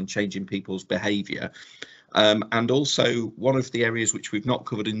impact on changing people's behaviour. And also one of the areas which we've not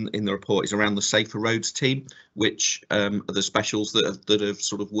covered in the report is around the Safer Roads team, which are the specials that have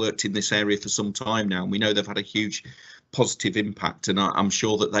sort of worked in this area for some time now, and we know they've had a huge positive impact, and I'm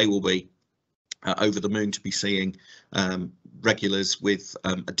sure that they will be over the moon to be seeing regulars with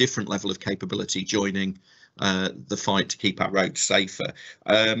a different level of capability joining the fight to keep our roads safer.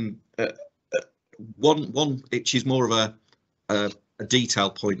 One which is more of a detail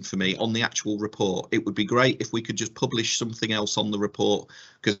point for me on the actual report. It would be great if we could just publish something else on the report,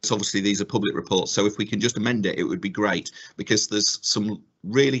 because obviously these are public reports, so if we can just amend it, it would be great, because there's some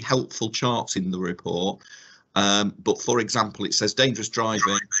really helpful charts in the report. But for example, it says dangerous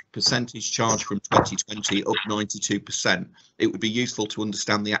driving percentage charge from 2020 up 92%. It would be useful to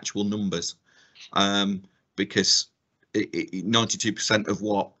understand the actual numbers, because 92% of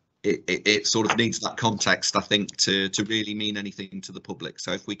what it sort of needs that context, I think, to really mean anything to the public.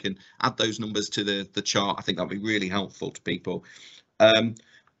 So if we can add those numbers to the chart, I think that'd be really helpful to people. And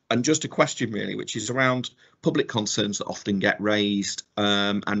just a question really, which is around public concerns that often get raised.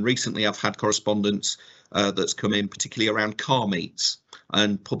 And recently I've had correspondence that's come in, particularly around car meets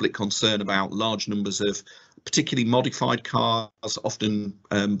and public concern about large numbers of particularly modified cars, often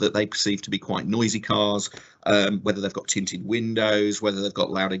that they perceive to be quite noisy cars, whether they've got tinted windows, whether they've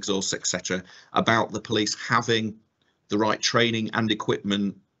got loud exhausts, etc., about the police having the right training and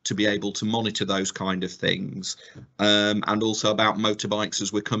equipment to be able to monitor those kind of things, and also about motorbikes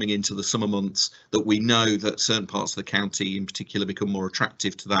as we're coming into the summer months, that we know that certain parts of the county in particular become more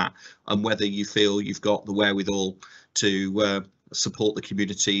attractive to that, and whether you feel you've got the wherewithal to support the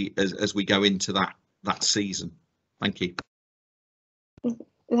community as we go into that season. Thank you.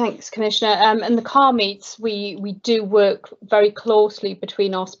 Thanks, Commissioner. And the car meets, we do work very closely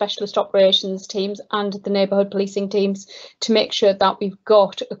between our specialist operations teams and the neighbourhood policing teams to make sure that we've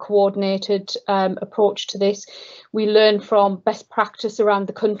got a coordinated approach to this. We learn from best practice around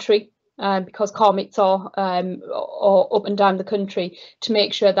the country, because car meets are up and down the country, to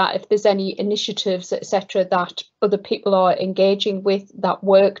make sure that if there's any initiatives, etc., that other people are engaging with that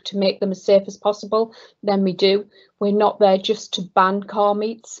work to make them as safe as possible, then we do. We're not there just to ban car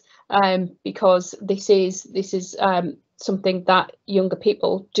meets, because this is something that younger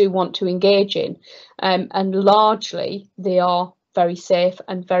people do want to engage in, and largely they are very safe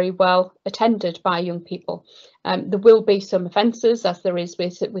and very well attended by young people. There will be some offences, as there is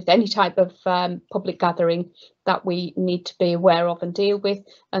with any type of public gathering, that we need to be aware of and deal with,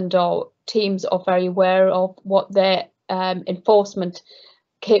 and our teams are very aware of what their enforcement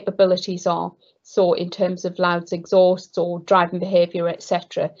capabilities are. So in terms of loud exhausts or driving behaviour,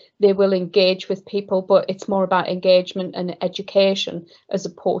 etc., they will engage with people, but it's more about engagement and education as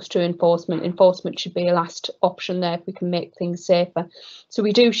opposed to enforcement. Enforcement should be a last option there if we can make things safer. So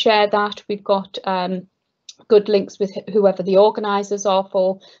we do share that. We've got good links with whoever the organisers are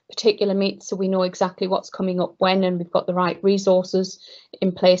for particular meets, so we know exactly what's coming up when, and we've got the right resources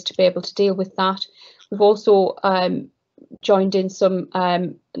in place to be able to deal with that. We've also joined in some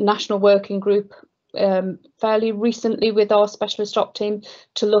national working group fairly recently with our specialist op team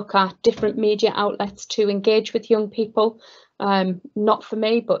to look at different media outlets to engage with young people. Not for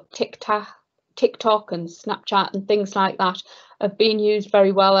me, but TikTok and Snapchat and things like that have been used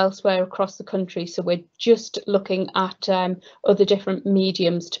very well elsewhere across the country. So we're just looking at other different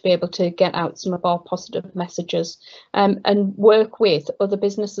mediums to be able to get out some of our positive messages, and work with other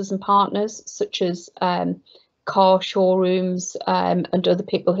businesses and partners such as car showrooms and other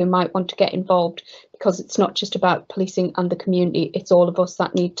people who might want to get involved, because it's not just about policing and the community, it's all of us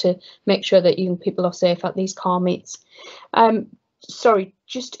that need to make sure that young people are safe at these car meets. Sorry,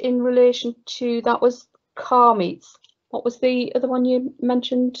 just in relation to that was car meets. What was the other one you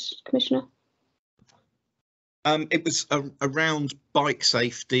mentioned, Commissioner? It was around bike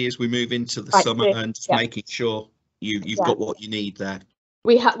safety as we move into the Bike summer safety, and just yeah. making sure you've got what you need there.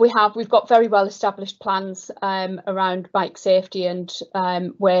 We've got very well established plans around bike safety and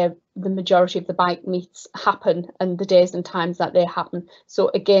where the majority of the bike meets happen and the days and times that they happen. So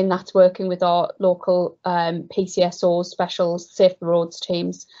again, that's working with our local PCSOs, specials, Safe the Roads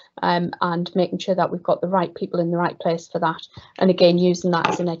teams, and making sure that we've got the right people in the right place for that. And again, using that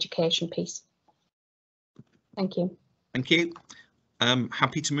as an education piece. Thank you. Thank you.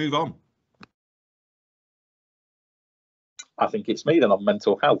 Happy to move on. I think it's me then on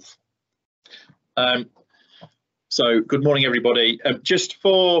mental health. So good morning, everybody. Just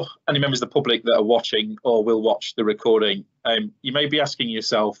for any members of the public that are watching or will watch the recording, you may be asking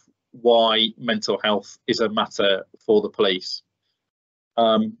yourself why mental health is a matter for the police.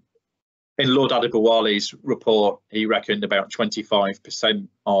 In Lord Adibawali's report, he reckoned about 25%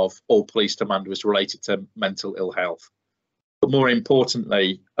 of all police demand was related to mental ill health. But more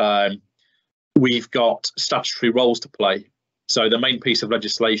importantly, we've got statutory roles to play. So the main piece of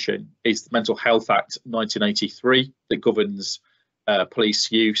legislation is the Mental Health Act 1983 that governs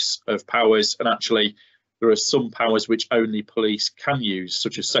police use of powers, and actually there are some powers which only police can use,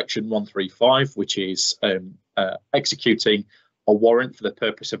 such as Section 135, which is executing a warrant for the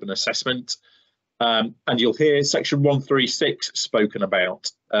purpose of an assessment. And you'll hear Section 136 spoken about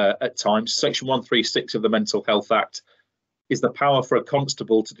at times. Section 136 of the Mental Health Act is the power for a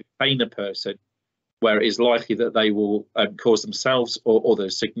constable to detain a person where it is likely that they will cause themselves or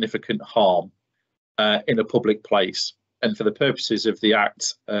others significant harm in a public place. And for the purposes of the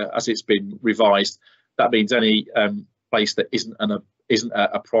Act, as it's been revised, that means any place that isn't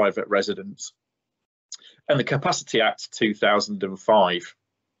a private residence. And the Capacity Act 2005.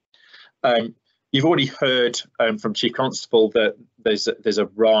 You've already heard from Chief Constable that there's a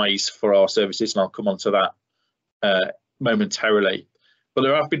rise for our services, and I'll come on to that momentarily. But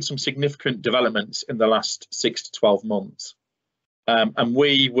there have been some significant developments in the last 6 to 12 months. And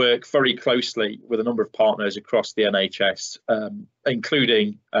we work very closely with a number of partners across the NHS,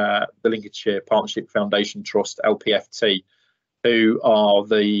 including the Lincolnshire Partnership Foundation Trust, LPFT, who are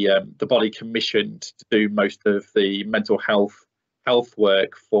the body commissioned to do most of the mental health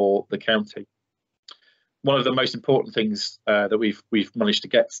work for the county. One of the most important things that we've managed to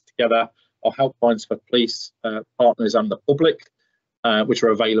get together are helplines for police partners and the public, which are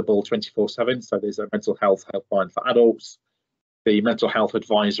available 24/7. So there's a mental health helpline for adults, the mental health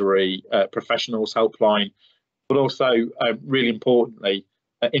advisory professionals helpline, but also really importantly,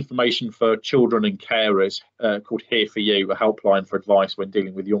 information for children and carers called Here For You, a helpline for advice when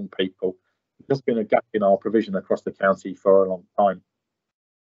dealing with young people. There's been a gap in our provision across the county for a long time.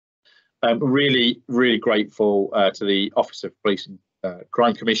 Really, really grateful to the Office of Police and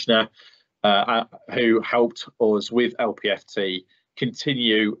Crime Commissioner who helped us with LPFT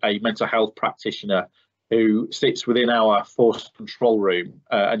continue a mental health practitioner who sits within our force control room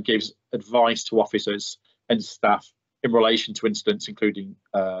and gives advice to officers and staff in relation to incidents including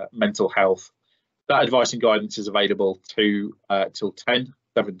mental health. That advice and guidance is available till 10,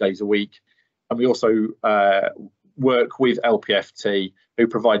 7 days a week. And we also work with LPFT, who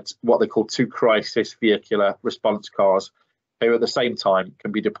provides what they call 2 crisis vehicular response cars, who at the same time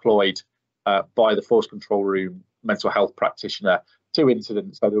can be deployed by the force control room mental health practitioner to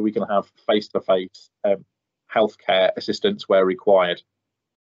incidents so that we can have face-to-face healthcare assistance where required.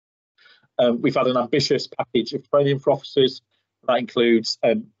 We've had an ambitious package of training for officers that includes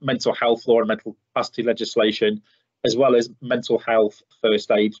mental health law and mental capacity legislation, as well as mental health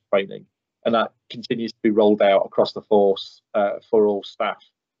first aid training, and that continues to be rolled out across the force for all staff.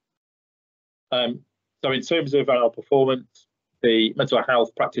 So in terms of our performance, the mental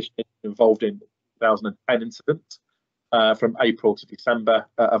health practitioners involved in 2010 incident from April to December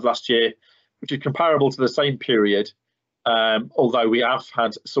of last year, which is comparable to the same period, although we have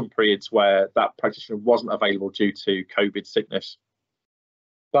had some periods where that practitioner wasn't available due to COVID sickness.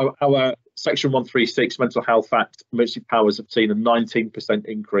 So our Section 136 Mental Health Act emergency powers have seen a 19%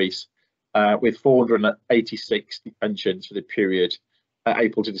 increase, with 486 detentions for the period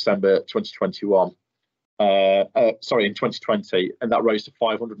April to December 2021. In 2020, and that rose to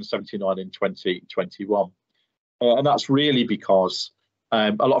 579 in 2021. And that's really because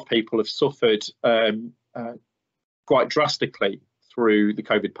a lot of people have suffered quite drastically through the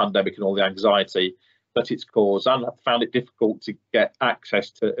COVID pandemic and all the anxiety that it's caused, and have found it difficult to get access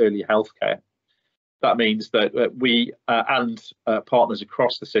to early healthcare. That means that we and partners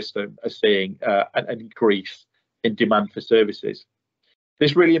across the system are seeing an increase in demand for services.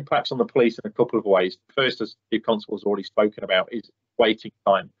 This really impacts on the police in a couple of ways. First, as Chief Constable has already spoken about, is waiting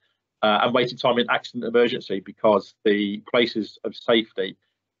time, and waiting time in accident emergency, because the places of safety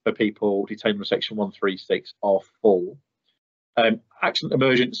for people detained under Section 136 are full. Accident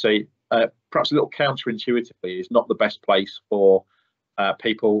emergency, perhaps a little counterintuitively, is not the best place for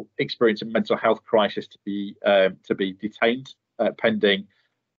people experiencing mental health crisis to be detained pending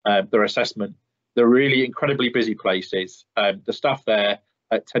their assessment. They're really incredibly busy places. The staff there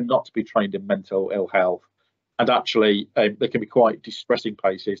tend not to be trained in mental ill health, and actually they can be quite distressing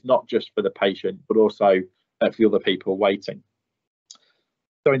places, not just for the patient, but also for the other people waiting.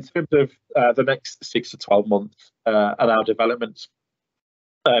 So in terms of the next 6 to 12 months and our developments,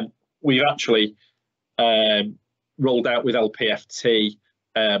 we've actually rolled out with LPFT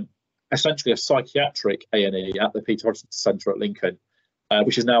essentially a psychiatric A&E at the Peter Hodgson Centre at Lincoln,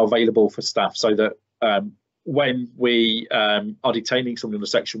 which is now available for staff, so that when we are detaining someone under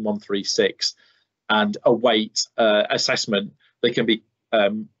Section 136 and await assessment, they can be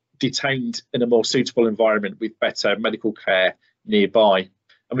detained in a more suitable environment with better medical care nearby.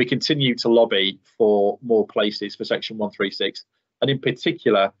 And we continue to lobby for more places for Section 136, and in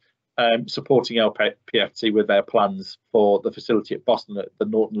particular supporting LPFT with their plans for the facility at Boston at the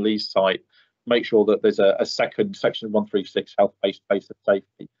Norton Lees site, make sure that there's a second Section 136 health-based base of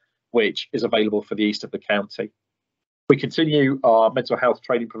safety, which is available for the east of the county. We continue our mental health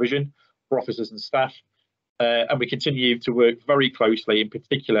training provision for officers and staff, and we continue to work very closely, in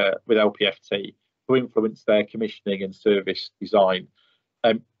particular with LPFT, to influence their commissioning and service design,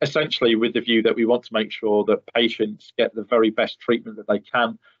 essentially with the view that we want to make sure that patients get the very best treatment that they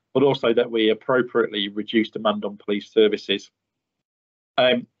can, but also that we appropriately reduce demand on police services.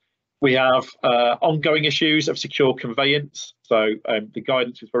 We have ongoing issues of secure conveyance. So the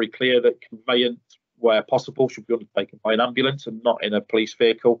guidance is very clear that conveyance, where possible, should be undertaken by an ambulance and not in a police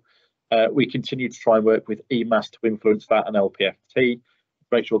vehicle. We continue to try and work with EMAS to influence that, and LPFT to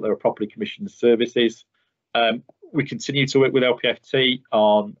make sure there are properly commissioned services. We continue to work with LPFT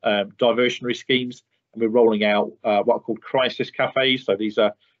on diversionary schemes, and we're rolling out what are called crisis cafes. So these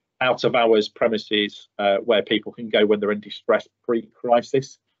are out of hours premises where people can go when they're in distress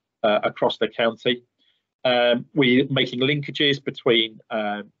pre-crisis across the county. We're making linkages between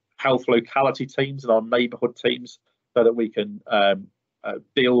health locality teams and our neighbourhood teams, so that we can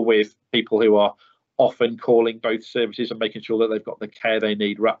deal with people who are often calling both services and making sure that they've got the care they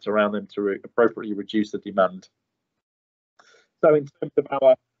need wrapped around them to appropriately reduce the demand. So in terms of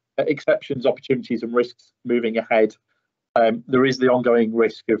our exceptions, opportunities and risks moving ahead, there is the ongoing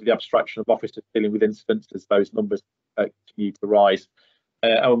risk of the abstraction of officers dealing with incidents as those numbers continue to rise.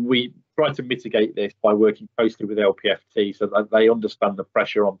 And we try to mitigate this by working closely with LPFT so that they understand the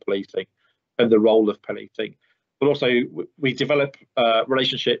pressure on policing and the role of policing. But also we develop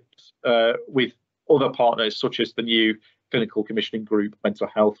relationships with other partners, such as the new clinical commissioning group mental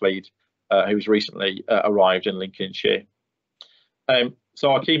health lead, who's recently arrived in Lincolnshire.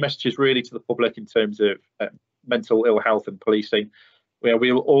 So our key message is really to the public in terms of mental ill health and policing, where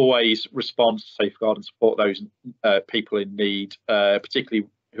we will always respond to safeguard and support those people in need, particularly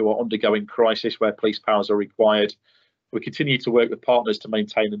who are undergoing crisis where police powers are required. We continue to work with partners to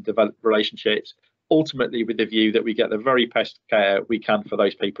maintain and develop relationships, ultimately with the view that we get the very best care we can for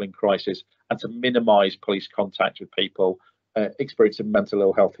those people in crisis, and to minimise police contact with people experiencing mental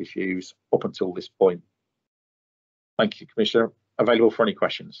ill health issues up until this point. Thank you, Commissioner. Available for any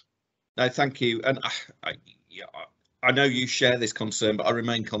questions. No, thank you. And I know you share this concern, but I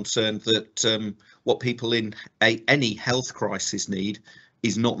remain concerned that what people in any health crisis need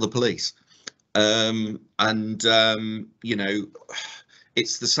is not the police. You know,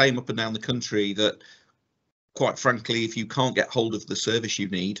 it's the same up and down the country that, quite frankly, if you can't get hold of the service you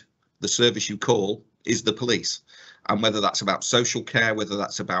need, the service you call is the police. and whether that's about social care, whether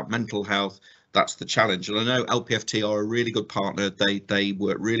that's about mental health, that's the challenge. And I know LPFT are a really good partner. They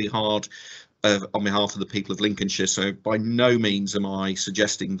work really hard on behalf of the people of Lincolnshire. So by no means am I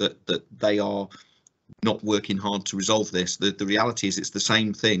suggesting that they are not working hard to resolve this. The reality is it's the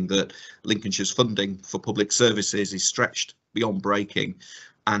same thing, that Lincolnshire's funding for public services is stretched beyond breaking,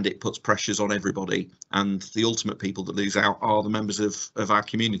 and it puts pressures on everybody, and the ultimate people that lose out are the members of our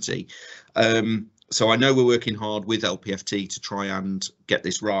community. So I know we're working hard with LPFT to try and get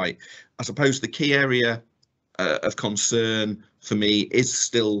this right. I suppose the key area of concern for me is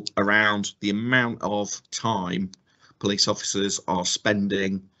still around the amount of time police officers are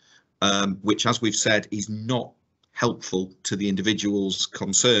spending, which, as we've said, is not helpful to the individuals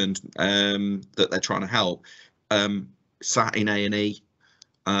concerned that they're trying to help, sat in A&E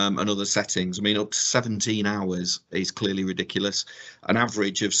and other settings. I mean, up to 17 hours is clearly ridiculous, an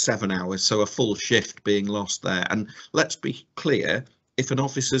average of 7 hours, so a full shift being lost there. And let's be clear, if an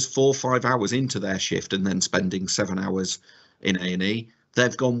officer's 4 or 5 hours into their shift and then spending 7 hours in A&E,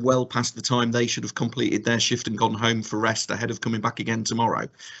 they've gone well past the time they should have completed their shift and gone home for rest ahead of coming back again tomorrow.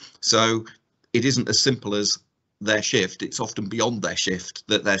 So it isn't as simple as their shift, it's often beyond their shift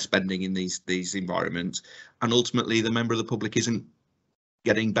that they're spending in these environments, and ultimately the member of the public isn't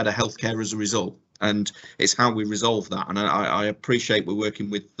getting better healthcare as a result. And it's how we resolve that. And I appreciate we're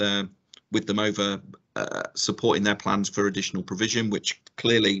working with them over supporting their plans for additional provision, which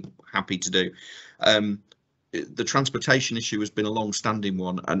clearly happy to do. The transportation issue has been a long-standing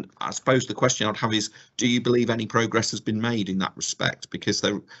one, and I suppose the question I'd have is, do you believe any progress has been made in that respect? Because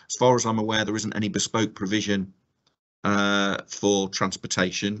there, as far as I'm aware, there isn't any bespoke provision for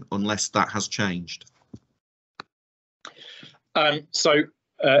transportation unless that has changed.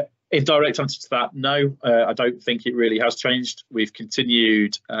 In direct answer to that, no, I don't think it really has changed. We've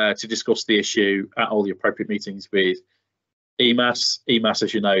continued to discuss the issue at all the appropriate meetings with EMAS. EMAS,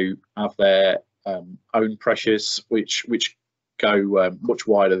 as you know, have their own pressures which go much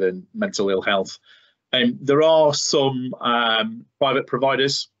wider than mental ill health. There are some private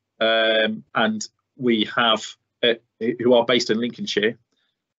providers, and we have who are based in Lincolnshire,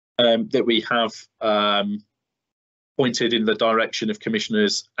 that we have pointed in the direction of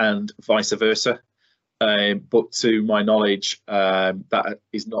commissioners and vice versa, but to my knowledge that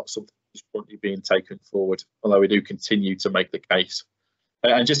is not something that's currently being taken forward, although we do continue to make the case.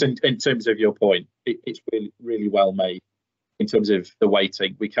 And just in terms of your point, it's really well made in terms of the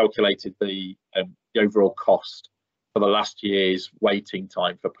waiting. We calculated the overall cost for the last year's waiting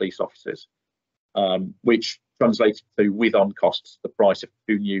time for police officers, which translated to, with on costs, the price of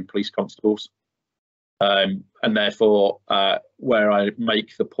 2 new police constables. And therefore, where I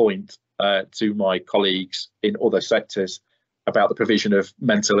make the point to my colleagues in other sectors about the provision of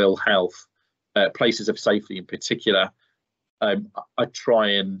mental ill health, places of safety in particular, I try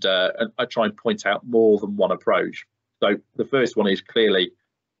and point out more than one approach. So the first one is clearly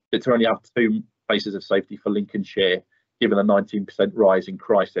that to only have 2 places of safety for Lincolnshire, given a 19% rise in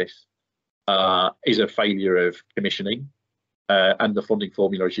crisis, is a failure of commissioning and the funding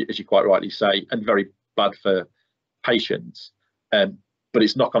formula, as you quite rightly say, and very bad for patients. But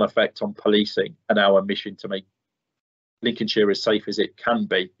its knock-on effect on policing and our mission to make Lincolnshire as safe as it can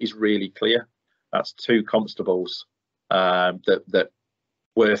be is really clear. That's 2 constables that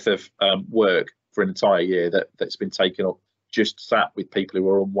worth of work for an entire year that's been taken up, just sat with people who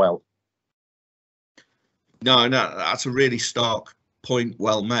are unwell. No, that's a really stark point,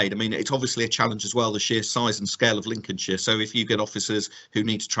 well made. I mean, it's obviously a challenge as well, the sheer size and scale of Lincolnshire. So if you get officers who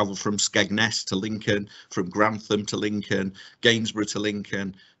need to travel from Skegness to Lincoln, from Grantham to Lincoln, Gainsborough to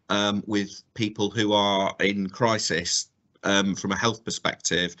Lincoln, with people who are in crisis from a health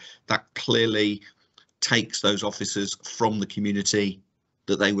perspective, that clearly takes those officers from the community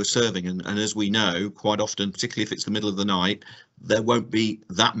that they were serving. And as we know, quite often, particularly if it's the middle of the night, there won't be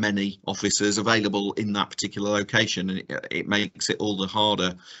that many officers available in that particular location, and it makes it all the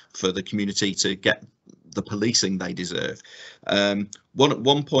harder for the community to get the policing they deserve.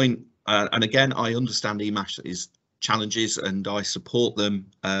 One point, and again, I understand EMAS's challenges and I support them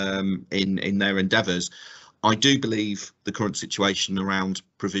in their endeavours. I do believe the current situation around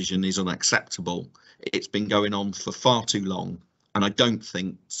provision is unacceptable. It's been going on for far too long, and I don't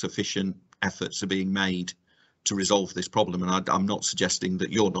think sufficient efforts are being made to resolve this problem. And I'm not suggesting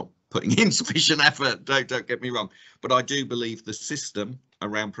that you're not putting in sufficient effort, don't get me wrong, but I do believe the system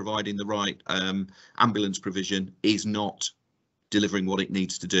around providing the right ambulance provision is not delivering what it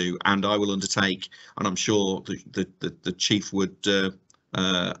needs to do. And I will undertake, and I'm sure the chief would,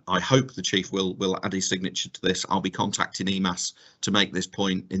 I hope the chief will add his signature to this. I'll be contacting EMAS to make this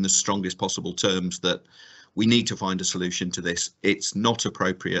point in the strongest possible terms, that we need to find a solution to this. It's not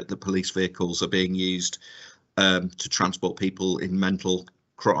appropriate that police vehicles are being used to transport people in mental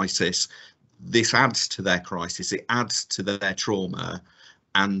crisis. This adds to their crisis, it adds to their trauma,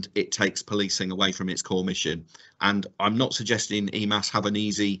 and it takes policing away from its core mission. And I'm not suggesting EMAS have an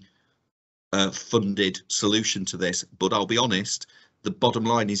easy funded solution to this, but I'll be honest, the bottom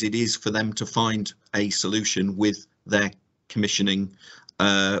line is it is for them to find a solution with their commissioning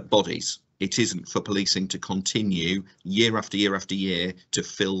bodies. It isn't for policing to continue year after year after year to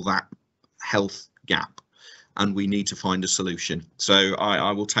fill that health gap, and we need to find a solution. So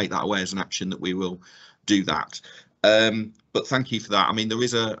I will take that away as an action that we will do that. But thank you for that. I mean, there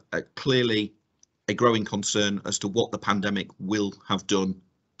is a clearly a growing concern as to what the pandemic will have done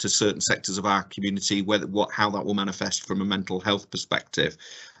to certain sectors of our community, how that will manifest from a mental health perspective.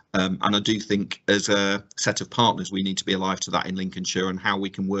 And I do think as a set of partners, we need to be alive to that in Lincolnshire and how we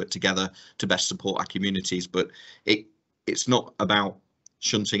can work together to best support our communities. But it's not about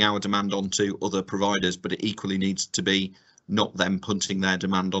shunting our demand onto other providers, but it equally needs to be not them punting their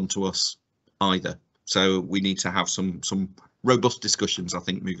demand onto us either. So we need to have some robust discussions, I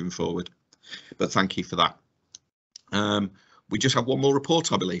think, moving forward. But thank you for that. We just have one more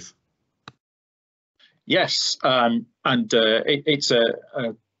report, I believe. Yes, it's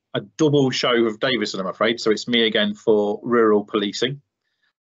a double show of Davison, I'm afraid. So it's me again for rural policing.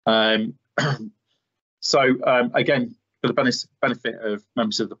 Again, for the benefit of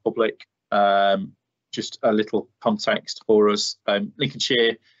members of the public, just a little context for us.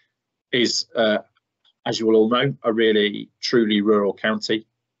 Lincolnshire is, as you will all know, a really truly rural county.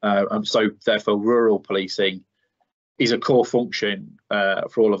 So therefore, rural policing is a core function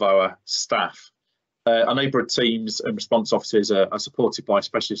for all of our staff. Our neighbourhood teams and response officers are supported by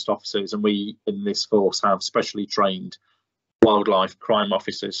specialist officers, and we in this force have specially trained wildlife crime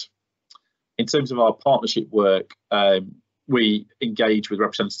officers. In terms of our partnership work, we engage with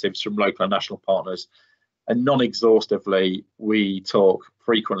representatives from local and national partners, and non-exhaustively we talk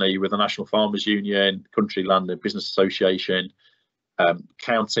frequently with the National Farmers Union, Country Land and Business Association,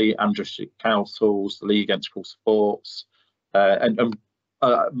 county and district councils, the League Against Cruel Sports, and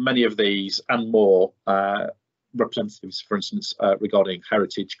many of these and more representatives, for instance, regarding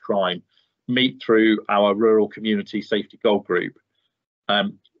heritage crime, meet through our Rural Community Safety Goal Group.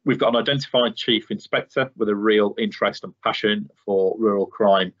 We've got an identified chief inspector with a real interest and passion for rural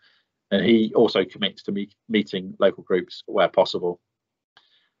crime, and he also commits to meeting local groups where possible.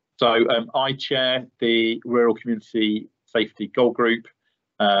 So I chair the Rural Community Safety Goal Group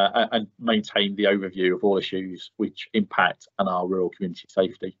and maintain the overview of all issues which impact on our rural community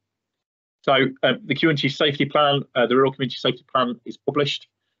safety. So the community safety plan, the Rural Community Safety Plan is published,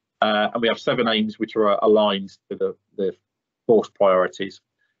 and we have 7 aims which are aligned to the force priorities.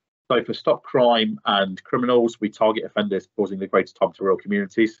 So for stop crime and criminals, we target offenders causing the greatest harm to rural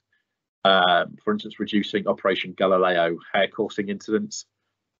communities. For instance, reducing Operation Galileo hair coursing incidents,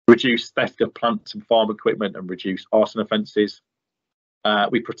 reduce theft of plant and farm equipment, and reduce arson offences.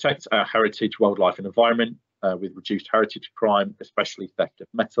 We protect our heritage, wildlife and environment with reduced heritage crime, especially theft of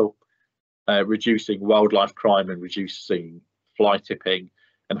metal, reducing wildlife crime and reducing fly tipping,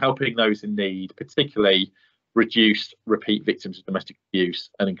 and helping those in need, particularly reduce repeat victims of domestic abuse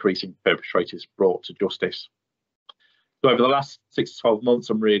and increasing perpetrators brought to justice. So over the last 6 to 12 months,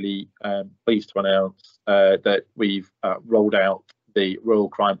 I'm really pleased to announce that we've rolled out the Rural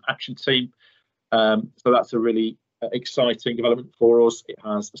Crime Action Team. So that's a really exciting development for us. It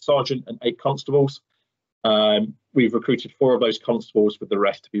has a sergeant and 8 constables. We've recruited 4 of those constables, with the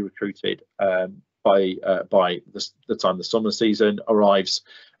rest to be recruited by the time the summer season arrives.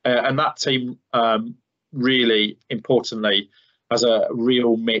 And that team, really importantly, has a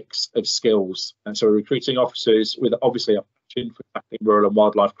real mix of skills. And so we're recruiting officers with obviously a passion for tackling rural and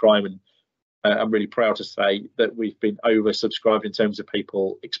wildlife crime, and I'm really proud to say that we've been oversubscribed in terms of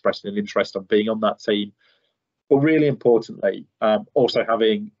people expressing an interest on being on that team. But really importantly, also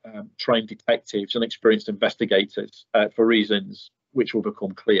having trained detectives and experienced investigators for reasons which will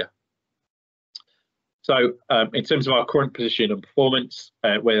become clear. So in terms of our current position and performance,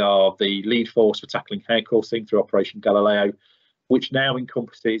 we are the lead force for tackling hair coursing through Operation Galileo, which now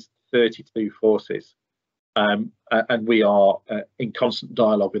encompasses 32 forces. And we are in constant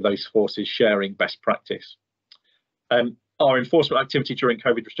dialogue with those forces, sharing best practice. Our enforcement activity during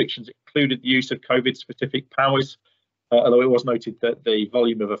COVID restrictions included the use of COVID-specific powers, although it was noted that the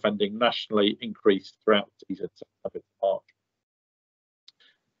volume of offending nationally increased throughout the season, September to March.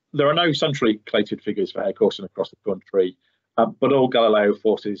 There are no centrally collated figures for hair coursing across the country, but all Galileo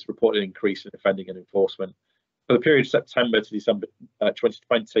forces reported an increase in offending and enforcement. For the period September to December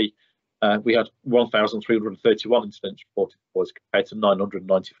 2020, we had 1,331 incidents reported for us compared to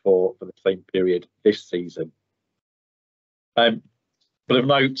 994 for the same period this season. But of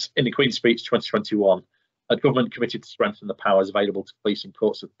note, in the Queen's Speech 2021, the government committed to strengthen the powers available to police and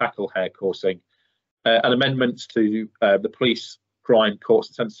courts to tackle hair coursing, and amendments to the Police, Crime, Courts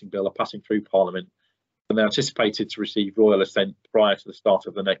and Sentencing Bill are passing through Parliament, and they're anticipated to receive royal assent prior to the start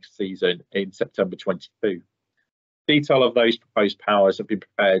of the next season in September 22. Detail of those proposed powers have been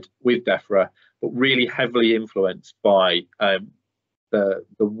prepared with DEFRA, but really heavily influenced by the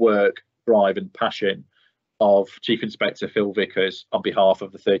work, drive and passion of Chief Inspector Phil Vickers on behalf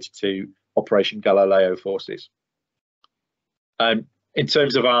of the 32 Operation Galileo forces. In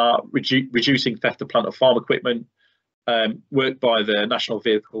terms of our reducing theft of plant or farm equipment, work by the National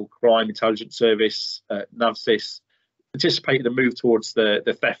Vehicle Crime Intelligence Service, NAVSIS, anticipated a move towards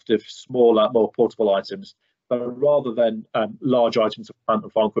the theft of smaller, more portable items. So rather than large items of plant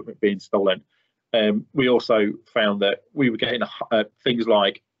and farm equipment being stolen, we also found that we were getting things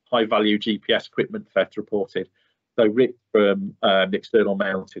like high-value GPS equipment theft reported, so ripped from the external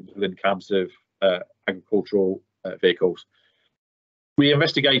mountings within cabs of agricultural vehicles. We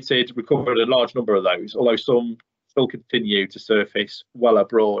investigated, recovered a large number of those, although some still continue to surface well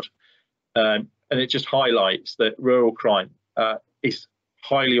abroad. And it just highlights that rural crime is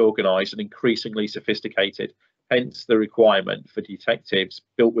highly organised and increasingly sophisticated, hence the requirement for detectives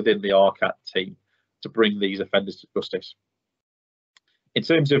built within the RCAT team to bring these offenders to justice. In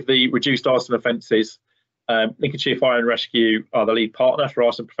terms of the reduced arson offences, Lincolnshire Fire and Rescue are the lead partner for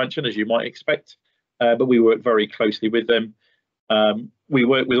arson prevention, as you might expect, but we work very closely with them. We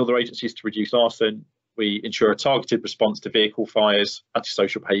work with other agencies to reduce arson. We ensure a targeted response to vehicle fires,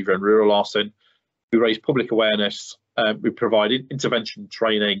 antisocial behaviour and rural arson. We raise public awareness. We provide intervention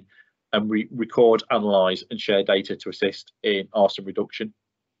training, and we record, analyse and share data to assist in arson reduction.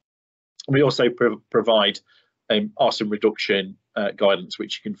 We also provide arson reduction guidance,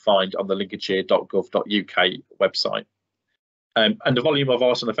 which you can find on the lincolnshire.gov.uk website. And the volume of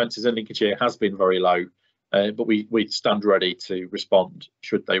arson offences in Lincolnshire has been very low, but we stand ready to respond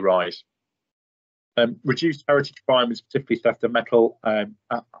should they rise. Reduced heritage crime, specifically theft of metal. I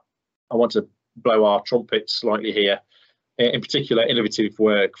want to blow our trumpets slightly here. In particular, innovative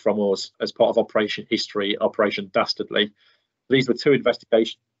work from us as part of Operation History, Operation Dastardly. These were 2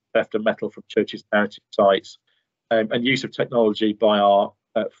 investigations of theft of metal from churches and heritage sites, and use of technology by our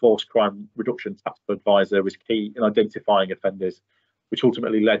Force Crime Reduction Tactical Advisor was key in identifying offenders, which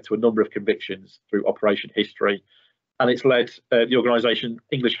ultimately led to a number of convictions through Operation History. And it's led the organisation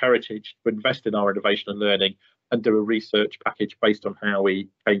English Heritage to invest in our innovation and learning and do a research package based on how we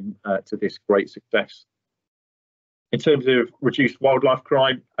came to this great success. In terms of reduced wildlife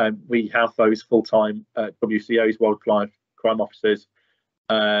crime, we have those full-time WCOs, wildlife crime officers,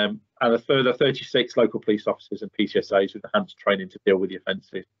 and a further 36 local police officers and PCSAs with enhanced training to deal with the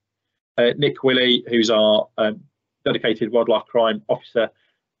offences. Nick Willey, who's our dedicated wildlife crime officer,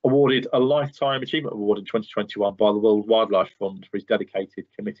 awarded a Lifetime Achievement Award in 2021 by the World Wildlife Fund for his dedicated,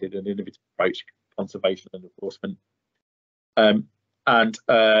 committed and innovative approach to conservation and enforcement. And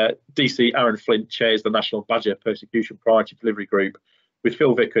DC Aaron Flint chairs the National Badger Persecution Priority Delivery Group, with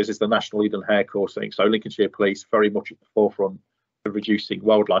Phil Vickers as the National Lead on Hair Coursing. So Lincolnshire Police very much at the forefront of reducing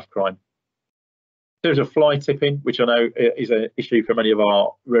wildlife crime. In terms of fly tipping, which I know is an issue for many of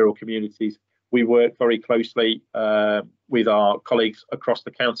our rural communities, we work very closely with our colleagues across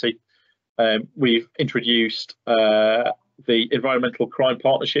the county. We've introduced the Environmental Crime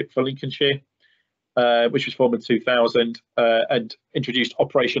Partnership for Lincolnshire, which was formed in 2000, and introduced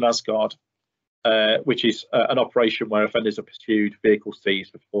Operation Asgard, which is an operation where offenders are pursued, vehicles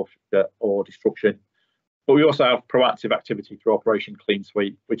seized for forfeiture or destruction. But we also have proactive activity through Operation Clean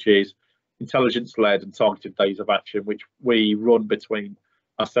Sweep, which is intelligence-led and targeted days of action, which we run between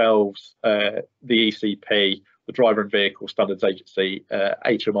ourselves, the ECP, the Driver and Vehicle Standards Agency,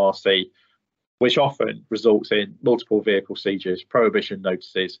 HMRC, which often results in multiple vehicle seizures, prohibition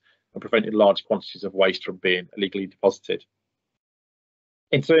notices, and preventing large quantities of waste from being illegally deposited.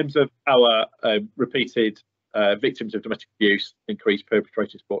 In terms of our repeated victims of domestic abuse, increased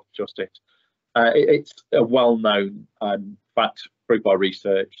perpetrators brought to justice, it's a well-known fact proved by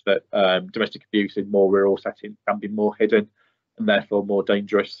research that domestic abuse in more rural settings can be more hidden and therefore more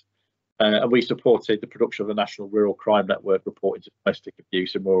dangerous. And we supported the production of the National Rural Crime Network reporting to domestic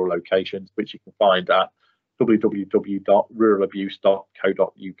abuse in rural locations, which you can find at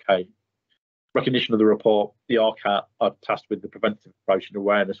www.ruralabuse.co.uk. Recognition of the report, the RCAT are tasked with the preventive approach and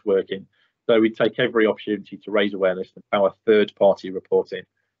awareness working, so we take every opportunity to raise awareness and empower third-party reporting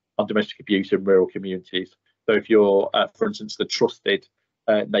on domestic abuse in rural communities. So if you're, for instance, the trusted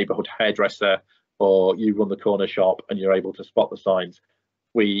neighbourhood hairdresser, or you run the corner shop and you're able to spot the signs,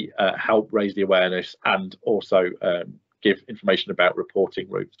 we help raise the awareness and also give information about reporting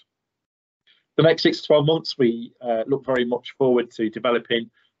routes. The next 6 to 12 months, we look very much forward to developing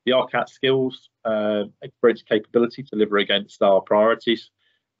the RCAT skills, experience, capability to deliver against our priorities,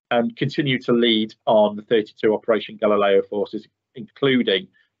 and continue to lead on the 32 Operation Galileo forces, including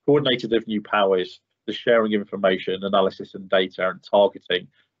coordinated of new powers, the sharing of information, analysis and data, and targeting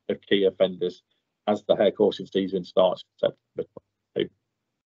of key offenders as the hare coursing season starts in September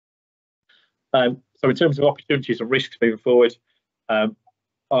 2022. So in terms of opportunities and risks moving forward,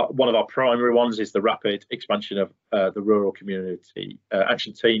 one of our primary ones is the rapid expansion of the Rural Community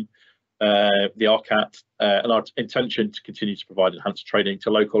Action Team, the RCAT, and our intention to continue to provide enhanced training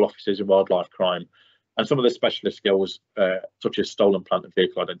to local officers in wildlife crime and some of the specialist skills such as stolen plant and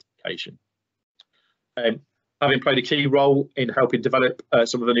vehicle identification. Having played a key role in helping develop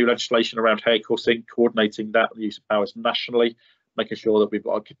some of the new legislation around hare coursing, coordinating that, the use of powers nationally, making sure that we've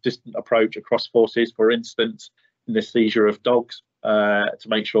got a consistent approach across forces, for instance, in the seizure of dogs, to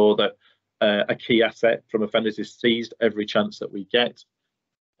make sure that a key asset from offenders is seized every chance that we get.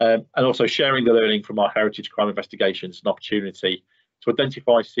 And also sharing the learning from our heritage crime investigations, an opportunity to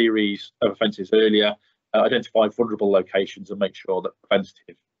identify a series of offences earlier, identify vulnerable locations and make sure that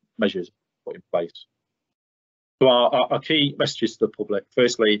preventative measures are put in place. So our key messages to the public: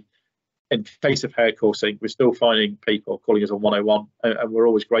 firstly, in case of hare coursing, we're still finding people calling us on 101, and we're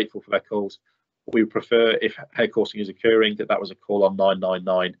always grateful for their calls. We would prefer, if hare coursing is occurring, that was a call on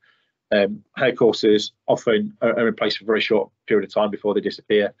 999. Hare coursers often are in place for a very short period of time before they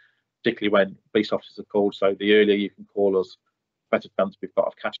disappear, particularly when police officers are called. So the earlier you can call us, the better chance we've got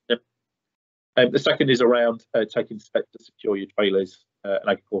of catching them. The second is around taking steps to secure your trailers and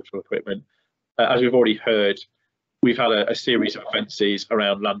agricultural equipment. As we've already heard, we've had a series of offences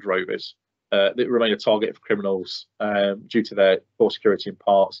around Land Rovers that remain a target of criminals due to their poor security in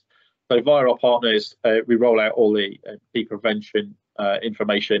parts. So via our partners, we roll out all the key prevention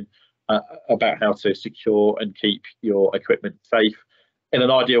information about how to secure and keep your equipment safe. In an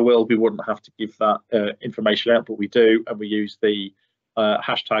ideal world, we wouldn't have to give that information out, but we do, and we use the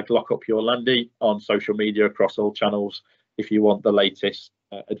hashtag #LockUpYourLandy on social media across all channels if you want the latest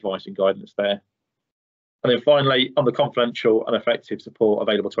advice and guidance there. And then finally, on the confidential and effective support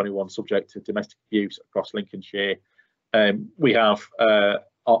available to anyone subject to domestic abuse across Lincolnshire, we have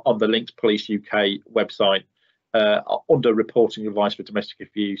on the Lincolnshire Police UK website, under reporting advice for domestic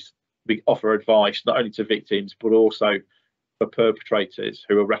abuse, we offer advice not only to victims but also for perpetrators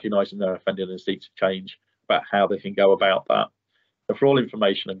who are recognising their offending and seek to change about how they can go about that. So for all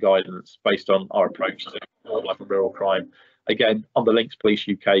information and guidance based on our approach to wildlife and rural crime, again, on the Lincolnshire Police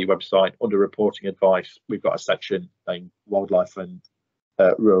UK website, under reporting advice, we've got a section saying wildlife and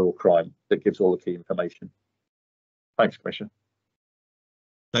rural crime that gives all the key information. Thanks, Commissioner.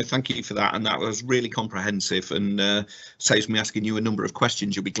 No, thank you for that, and that was really comprehensive and saves me asking you a number of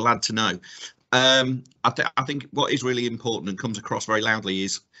questions. You'll be glad to know. I think what is really important and comes across very loudly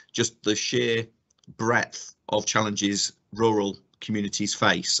is just the sheer breadth of challenges rural communities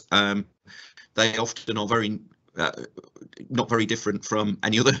face. They often are very not very different from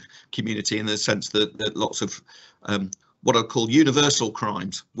any other community in the sense that lots of what I call universal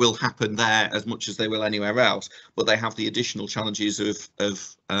crimes will happen there as much as they will anywhere else, but they have the additional challenges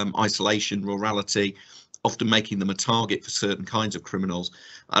of isolation, rurality, often making them a target for certain kinds of criminals.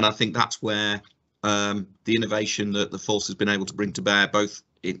 And I think that's where the innovation that the force has been able to bring to bear, both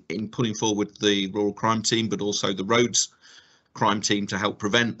in putting forward the rural crime team, but also the roads crime team to help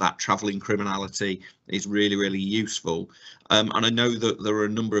prevent that travelling criminality, is really, really useful. And I know that there are a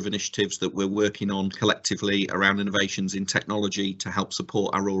number of initiatives that we're working on collectively around innovations in technology to help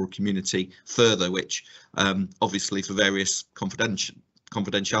support our rural community further, which obviously for various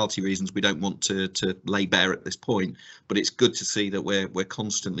confidentiality reasons we don't want to lay bare at this point, but it's good to see that we're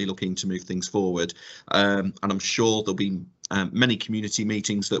constantly looking to move things forward, and I'm sure there'll be many community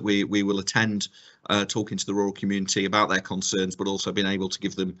meetings that we will attend, talking to the rural community about their concerns, but also being able to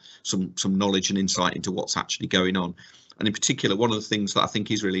give them some knowledge and insight into what's actually going on. And in particular, one of the things that I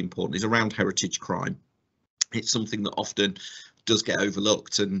think is really important is around heritage crime. It's something that often does get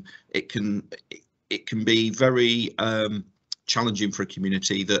overlooked, and it can be very challenging for a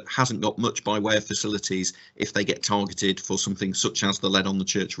community that hasn't got much by way of facilities if they get targeted for something such as the lead on the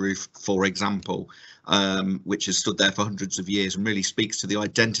church roof, for example, which has stood there for hundreds of years and really speaks to the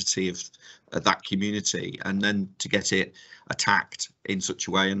identity of that community, and then to get it attacked in such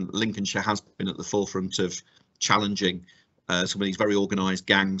a way. And Lincolnshire has been at the forefront of challenging some of these very organised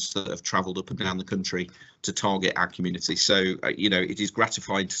gangs that have travelled up and down the country to target our community. So, you know, it is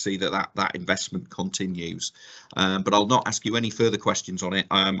gratifying to see that investment continues. But I'll not ask you any further questions on it.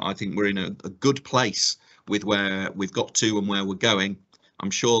 I think we're in a good place with where we've got to and where we're going.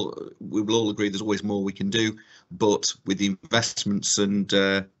 I'm sure we will all agree there's always more we can do, but with the investments and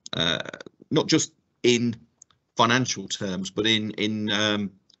not just in financial terms, but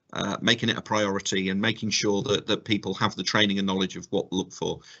in making it a priority and making sure that people have the training and knowledge of what to look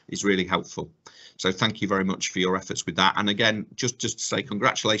for is really helpful. So thank you very much for your efforts with that. And again, just to say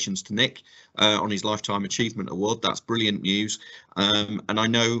congratulations to Nick on his Lifetime Achievement Award. That's brilliant news. And I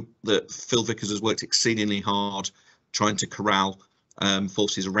know that Phil Vickers has worked exceedingly hard trying to corral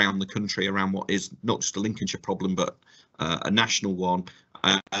forces around the country around what is not just a Lincolnshire problem, but a national one,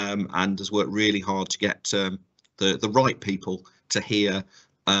 and has worked really hard to get the right people to hear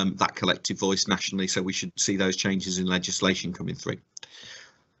that collective voice nationally. So we should see those changes in legislation coming through.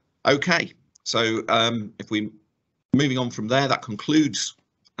 Okay, so if we're moving on from there, that concludes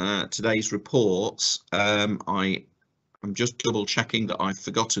today's reports. I'm just double checking that I've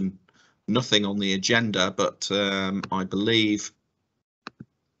forgotten nothing on the agenda, but I believe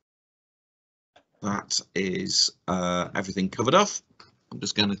that is everything covered off. I'm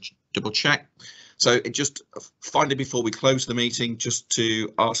just going to double check. So it just finally, before we close the meeting, just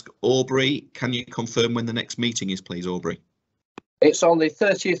to ask Aubrey, can you confirm when the next meeting is, please, Aubrey? It's on the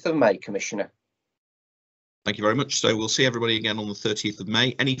 30th of May, Commissioner. Thank you very much. So we'll see everybody again on the 30th of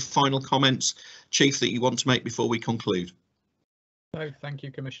May. Any final comments, Chief, that you want to make before we conclude? No, thank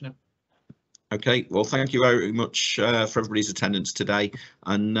you, Commissioner. Okay, well, thank you very much for everybody's attendance today,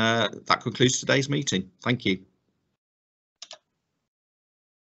 and that concludes today's meeting. Thank you.